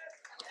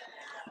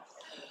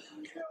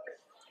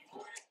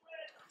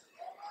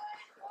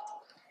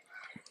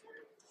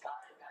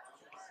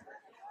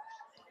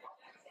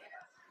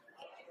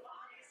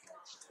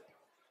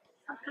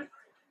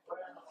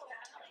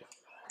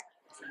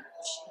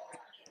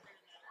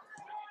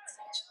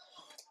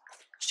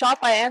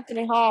 Shot by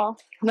Anthony Hall.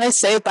 Nice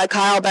save by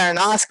Kyle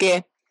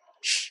Baranowski.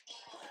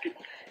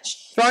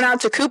 Thrown out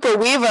to Cooper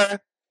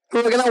Weaver,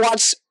 who we're going to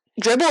watch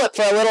dribble it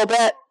for a little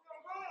bit.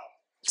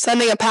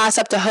 Sending a pass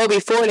up to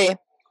Hobie 40.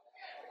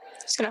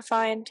 He's going to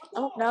find...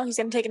 Oh, no, he's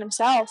going to take it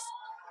himself.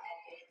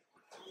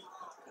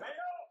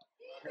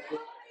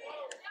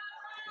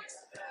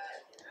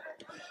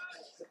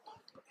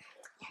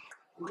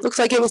 Looks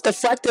like it was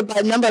deflected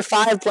by number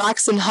 5,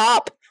 Braxton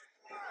Hop.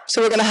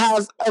 So we're going to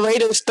have a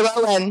Raiders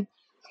throw-in.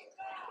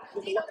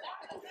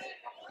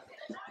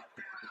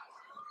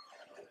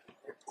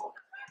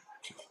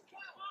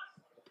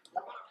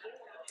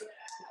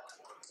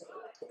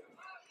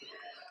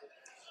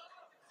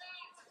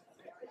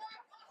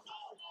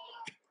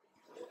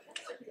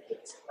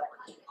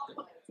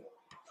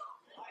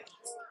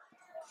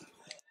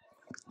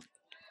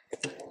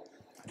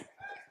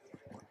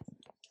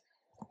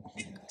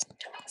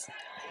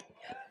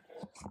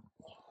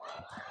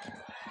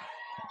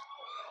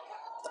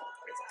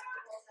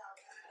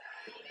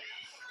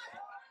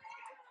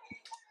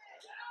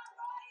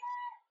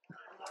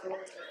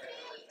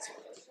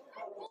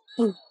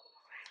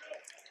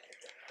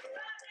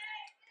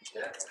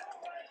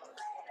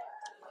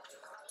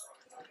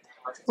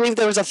 I believe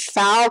there was a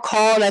foul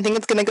call, and I think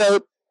it's going to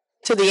go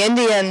to the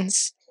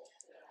Indians.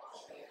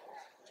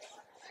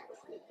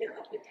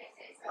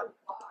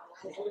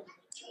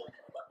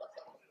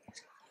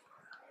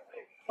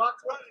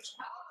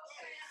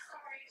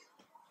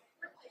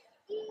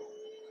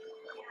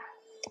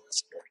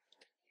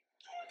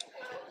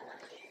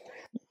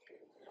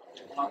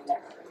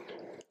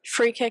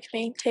 Free kick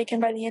being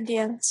taken by the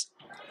Indians.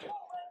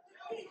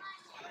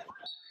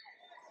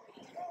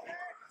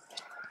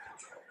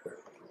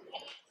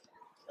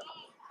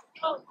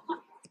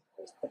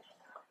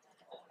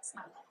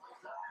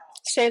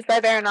 Saved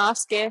by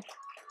Baranowski.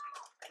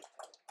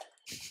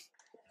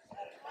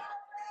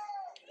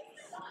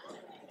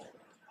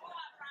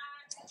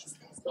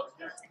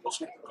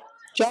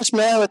 Josh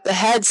Miller with the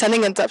head,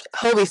 sending it to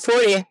Hobie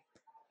 40.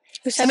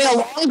 Who's sending a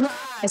long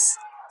pass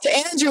to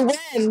Andrew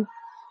Wynn.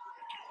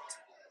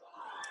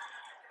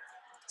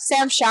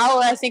 Sam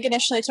Schaller, I think,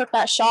 initially took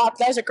that shot.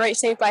 That was a great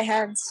save by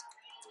Hens.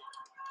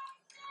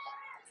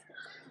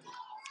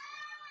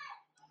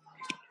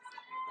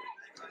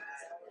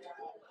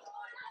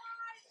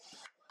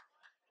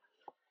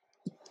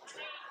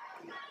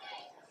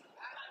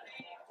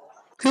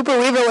 Cooper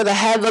Weaver with a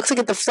head. Looks like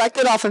it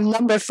deflected off of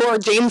number 4,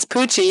 James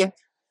Pucci,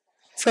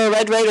 for a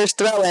Red Raiders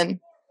throw-in.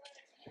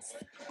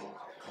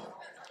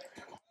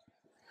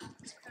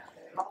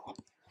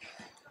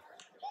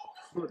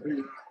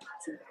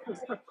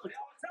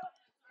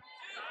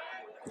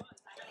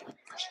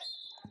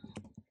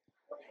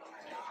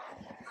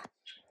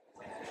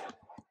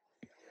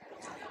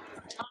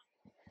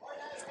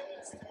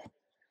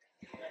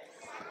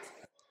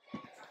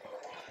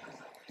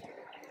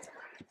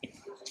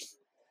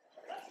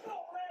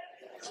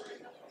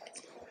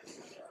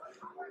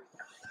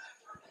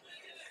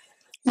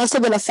 Must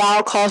have been a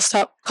foul called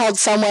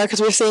somewhere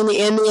because we're seeing the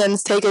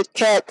Indians take a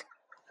kick.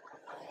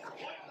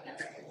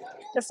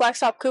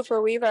 Deflects off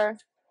Cooper Weaver.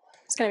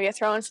 It's going to be a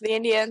throw-in for the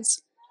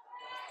Indians.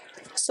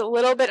 Just a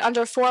little bit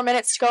under 4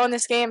 minutes to go in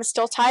this game. It's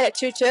still tied at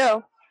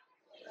 2-2.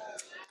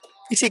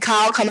 You see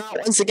Kyle come out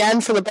once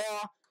again for the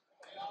ball.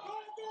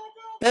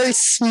 Very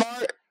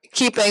smart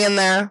keeping in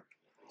there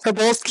for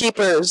both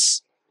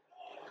keepers,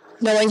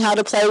 knowing how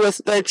to play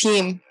with their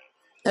team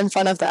in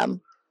front of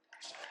them.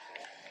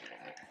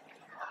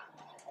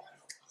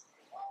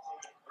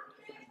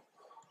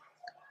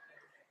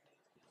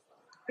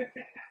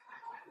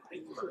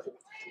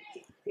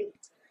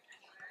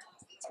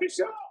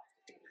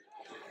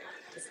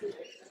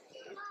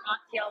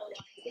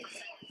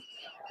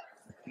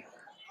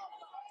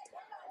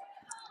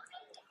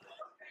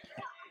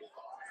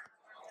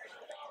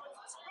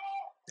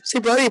 See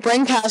Brody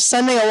Brinkhouse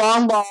sending a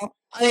long ball,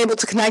 unable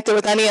to connect it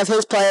with any of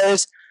his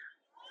players.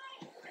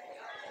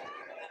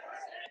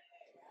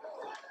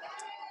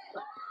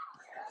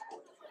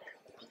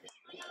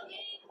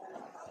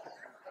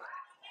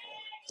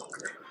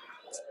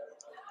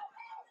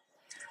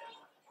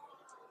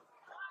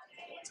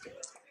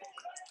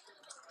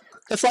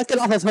 Deflected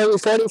off of Hurley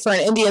 40 for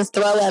an Indians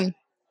throw-in.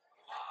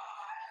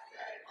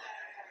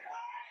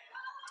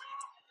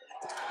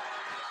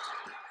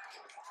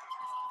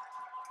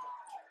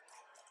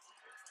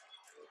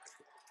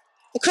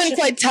 I couldn't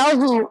quite tell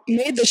who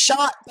made the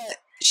shot, but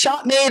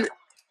shot made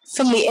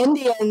from the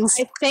Indians.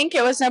 I think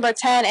it was number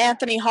 10,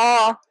 Anthony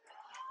Hall.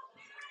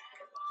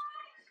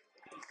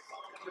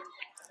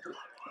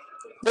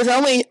 With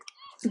only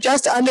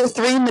just under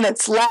 3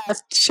 minutes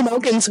left,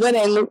 Shamokin's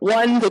winning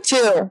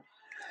 1-2.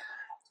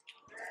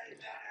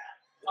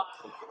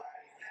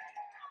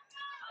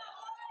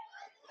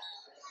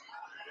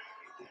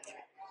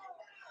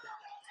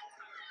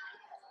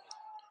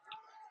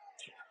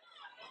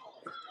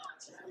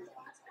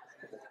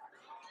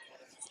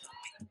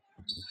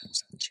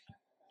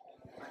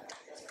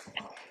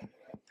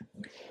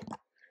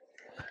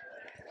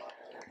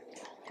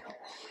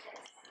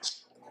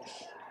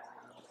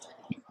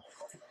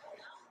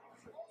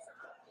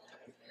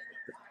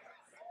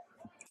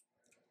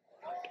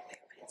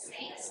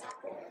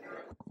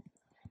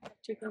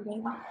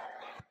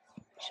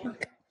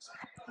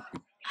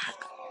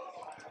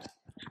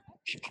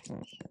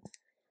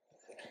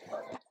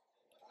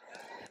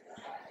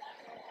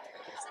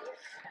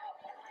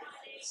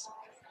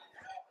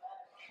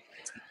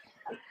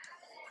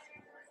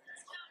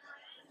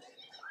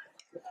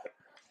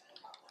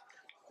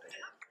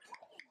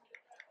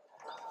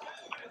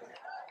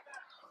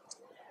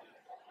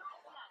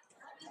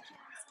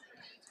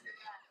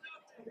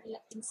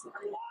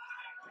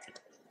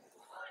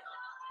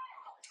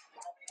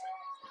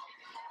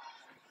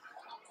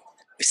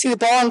 We see the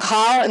ball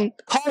on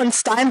Colin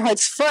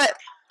Steinhardt's foot,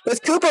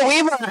 with Cooper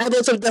Weaver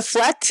able to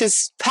deflect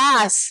his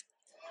pass.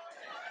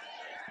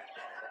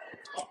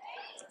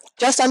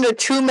 Just under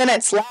 2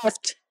 minutes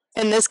left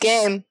in this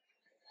game.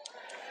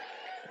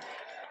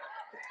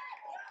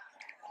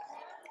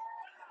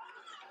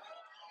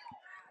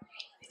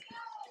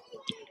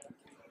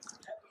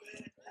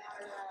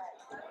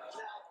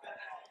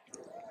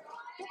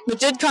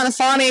 Majid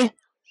Kanafani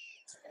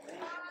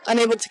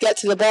unable to get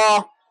to the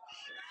ball.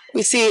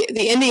 We see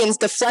the Indians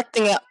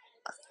deflecting it,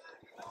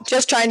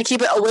 just trying to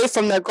keep it away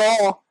from their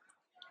goal.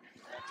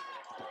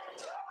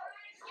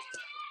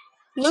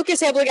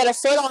 Lucas able to get a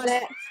foot on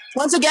it.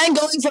 Once again,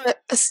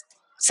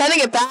 sending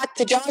it back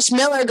to Josh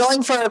Miller,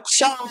 going for a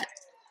shot.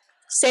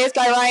 Saved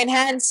by Ryan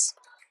Hentz.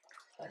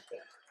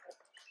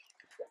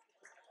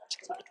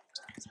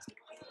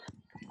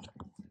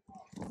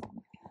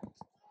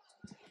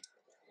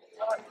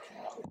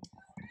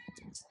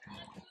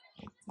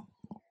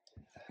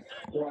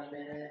 One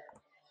minute.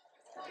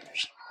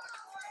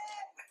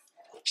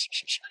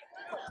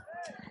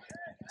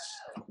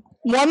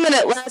 One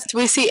minute left.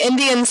 We see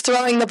Indians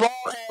throwing the ball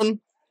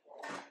in.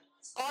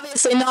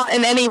 Obviously not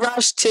in any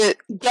rush to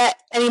get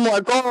any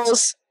more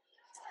goals.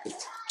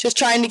 Just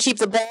trying to keep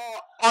the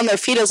ball on their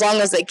feet as long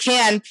as they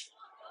can.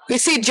 We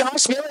see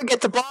Josh Miller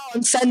get the ball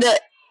and send it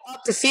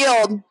up the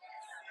field.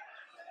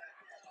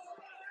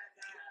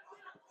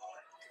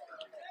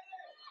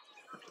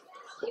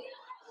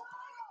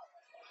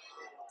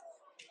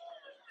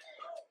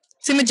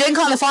 See Majid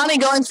Kanafani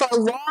going for a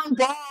long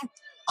ball,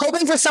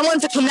 hoping for someone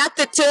to connect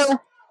it to.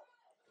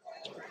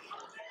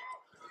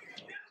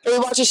 We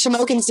watch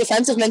Shamokin's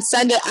defensive men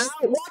send it out.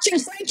 Watching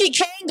Frankie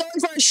Kane going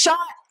for a shot.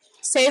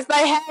 Saved by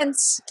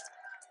Hentz.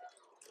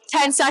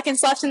 10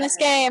 seconds left in this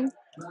game.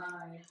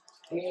 9,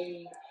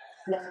 8,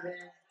 7,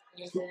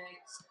 6,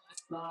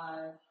 5,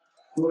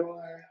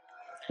 4,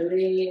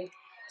 3,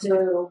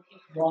 2,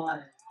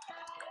 1.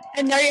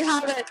 And there you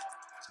have it.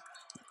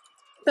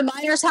 The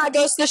Miners hat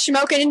goes to the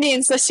Shamokin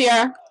Indians this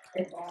year.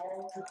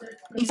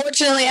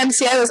 Unfortunately,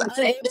 MCA was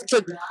unable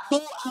to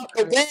pull out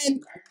the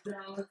win.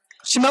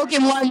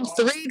 Shamokin won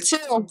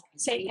 3-2.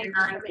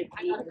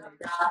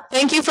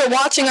 Thank you for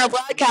watching our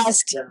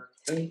broadcast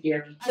Thank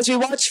you. as we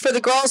watch for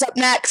the girls up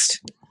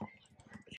next.